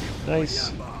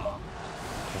 Nice.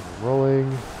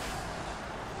 Rolling.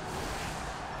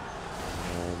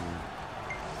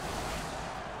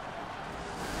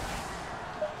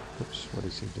 Oops, what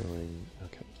is he doing?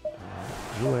 Okay.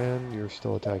 Yuan, you're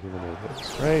still attacking the main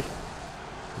base, right?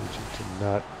 Need you to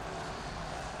not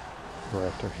go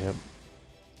after him.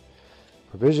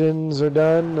 Provisions are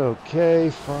done. Okay,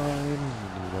 fine. We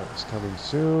knew that was coming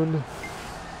soon.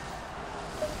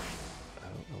 I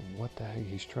don't know what the heck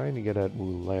he's trying to get at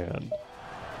Wulan.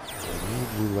 I need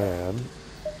Wulan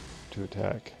to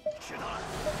attack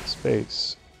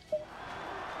space.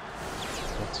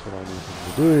 That's what I need him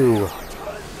to do.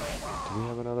 Do we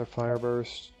have another fire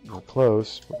burst? We're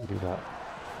close, but we do not.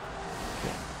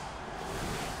 Okay.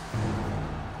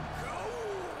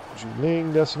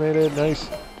 Juling decimated. Nice.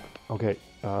 Okay,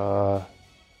 so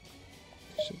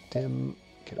Dim,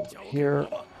 get over here,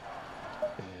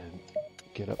 and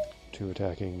get up to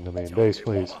attacking the main base,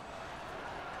 please.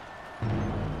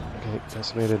 Okay,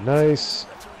 decimated, nice.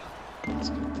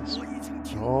 Let's get this.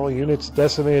 All units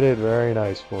decimated, very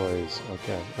nice, boys.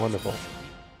 Okay, wonderful.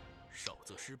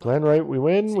 Plan right, we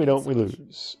win, we don't, we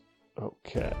lose.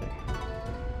 Okay.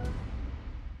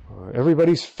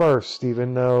 Everybody's first,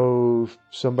 even though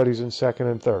somebody's in second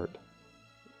and third.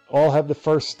 All have the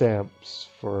first stamps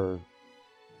for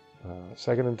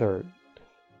second and third.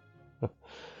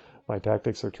 My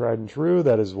tactics are tried and true.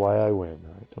 That is why I win.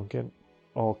 All right, don't get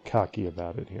all cocky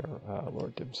about it here,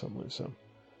 Lord Dim Sum Lusum.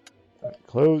 All right,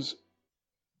 close.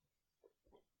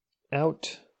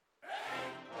 Out.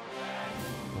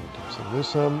 Lord Dim Dim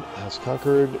Sum has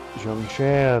conquered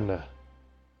Zhongshan.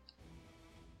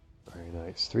 Very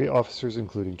nice. 3 officers,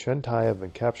 including Chen Tai, have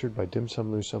been captured by Dim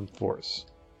Sum force.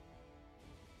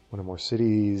 One or more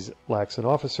cities lacks an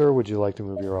officer. Would you like to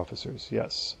move your officers?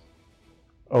 Yes.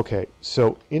 Okay,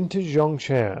 so into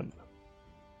Zhongshan.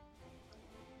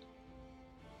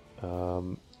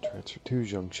 Transfer to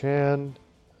Zhongshan.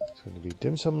 It's going to be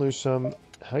Dim Sum,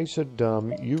 Hai So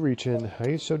Dum, Yu Richin,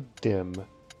 Hai So Dim,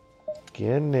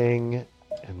 Gan Ning,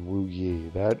 and Wu Yi.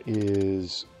 That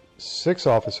is 6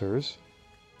 officers.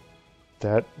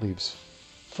 That leaves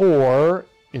 4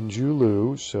 in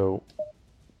Julu, so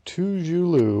 2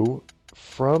 Julu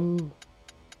from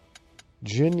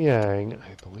Jinyang.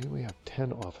 I believe we have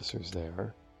 10 officers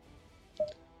there.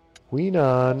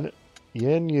 Huinan,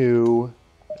 Yanyu,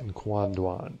 and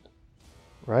Quanduan.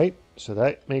 Right? So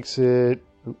that makes it...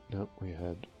 Oop, no, we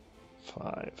had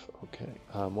 5. Okay.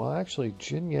 Well, actually,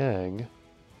 Jinyang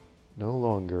no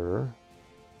longer...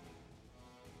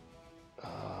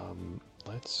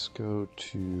 let's go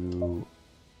to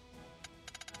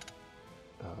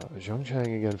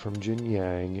Zhongshan again from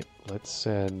Jinyang. Let's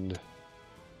send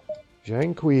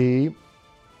Zhang Kui,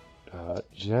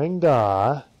 Zhang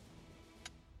Da,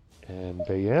 and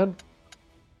Beiyan.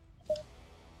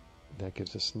 That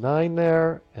gives us 9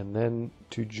 there. And then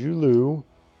to Julu,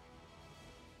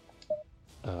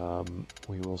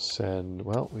 we will send...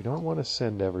 Well, we don't want to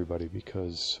send everybody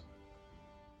because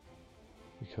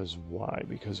why?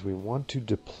 Because we want to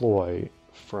deploy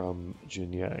from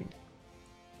Jinyang.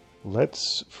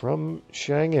 Let's, from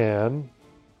Chang'an,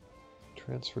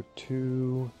 transfer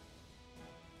to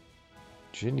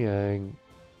Jinyang.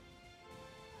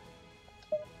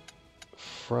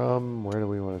 From, where do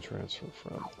we want to transfer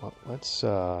from? Well, let's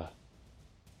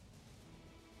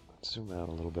zoom out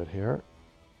a little bit here.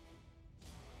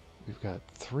 We've got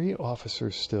 3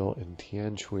 officers still in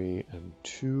Tianshui and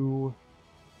 2...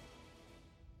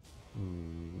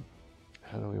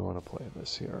 how do we want to play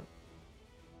this here?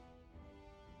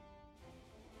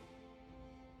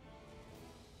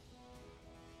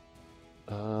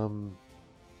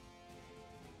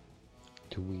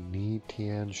 Do we need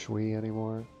Tianshui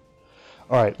anymore?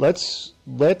 All right, let's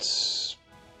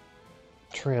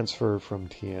transfer from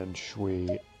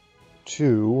Tianshui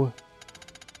to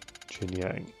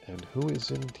Jinyang. And who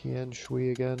is in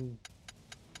Tianshui again?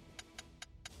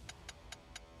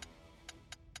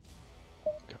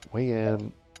 Wei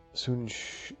Yan, Sun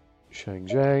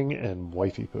Shangjiang, and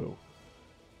Wifey Poo.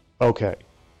 Okay.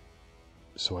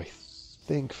 So I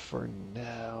think for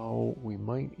now we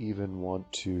might even want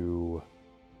to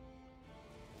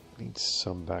need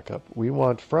some backup. We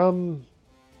want from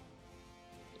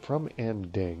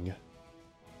Anding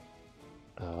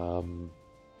to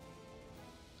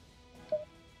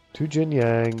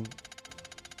Jinyang.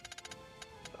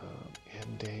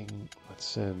 Anding, let's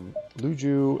send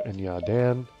Luju and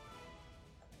Yadan.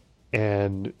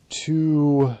 And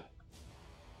to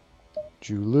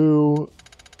Julu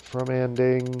from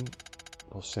Anding,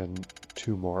 we'll send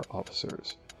 2 more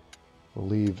officers. We'll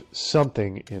leave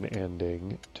something in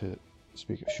Anding to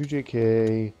speak of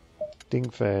Shujike,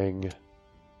 Dingfeng,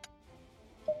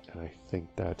 and I think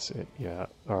that's it. Yeah,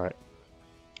 alright.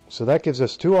 So that gives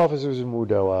us 2 officers in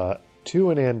Wudoa,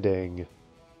 2 in Anding,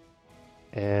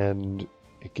 and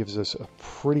it gives us a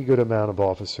pretty good amount of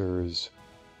officers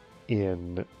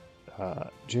in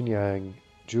Jinyang,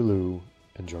 Julu,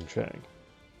 and Zhongshan.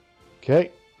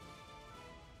 Okay.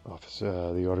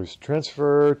 The orders to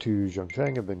transfer to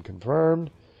Zhongshan have been confirmed.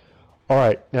 All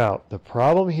right. Now, the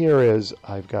problem here is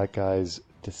I've got guys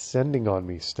descending on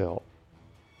me still.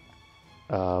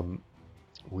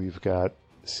 We've got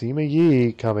Sima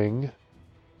Yi coming,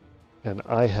 and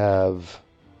I have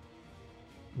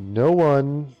no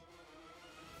one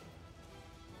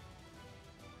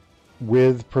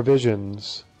with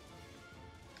provisions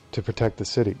to protect the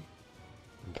city.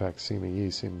 In fact, Sima Yi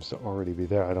seems to already be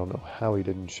there. I don't know how he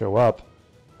didn't show up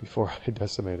before I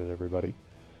decimated everybody.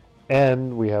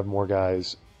 And we have more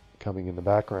guys coming in the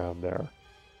background there.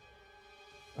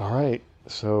 Alright,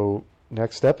 so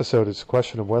next episode is a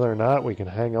question of whether or not we can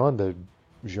hang on to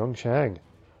Zhongshan.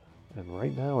 And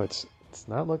right now it's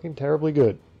not looking terribly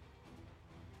good.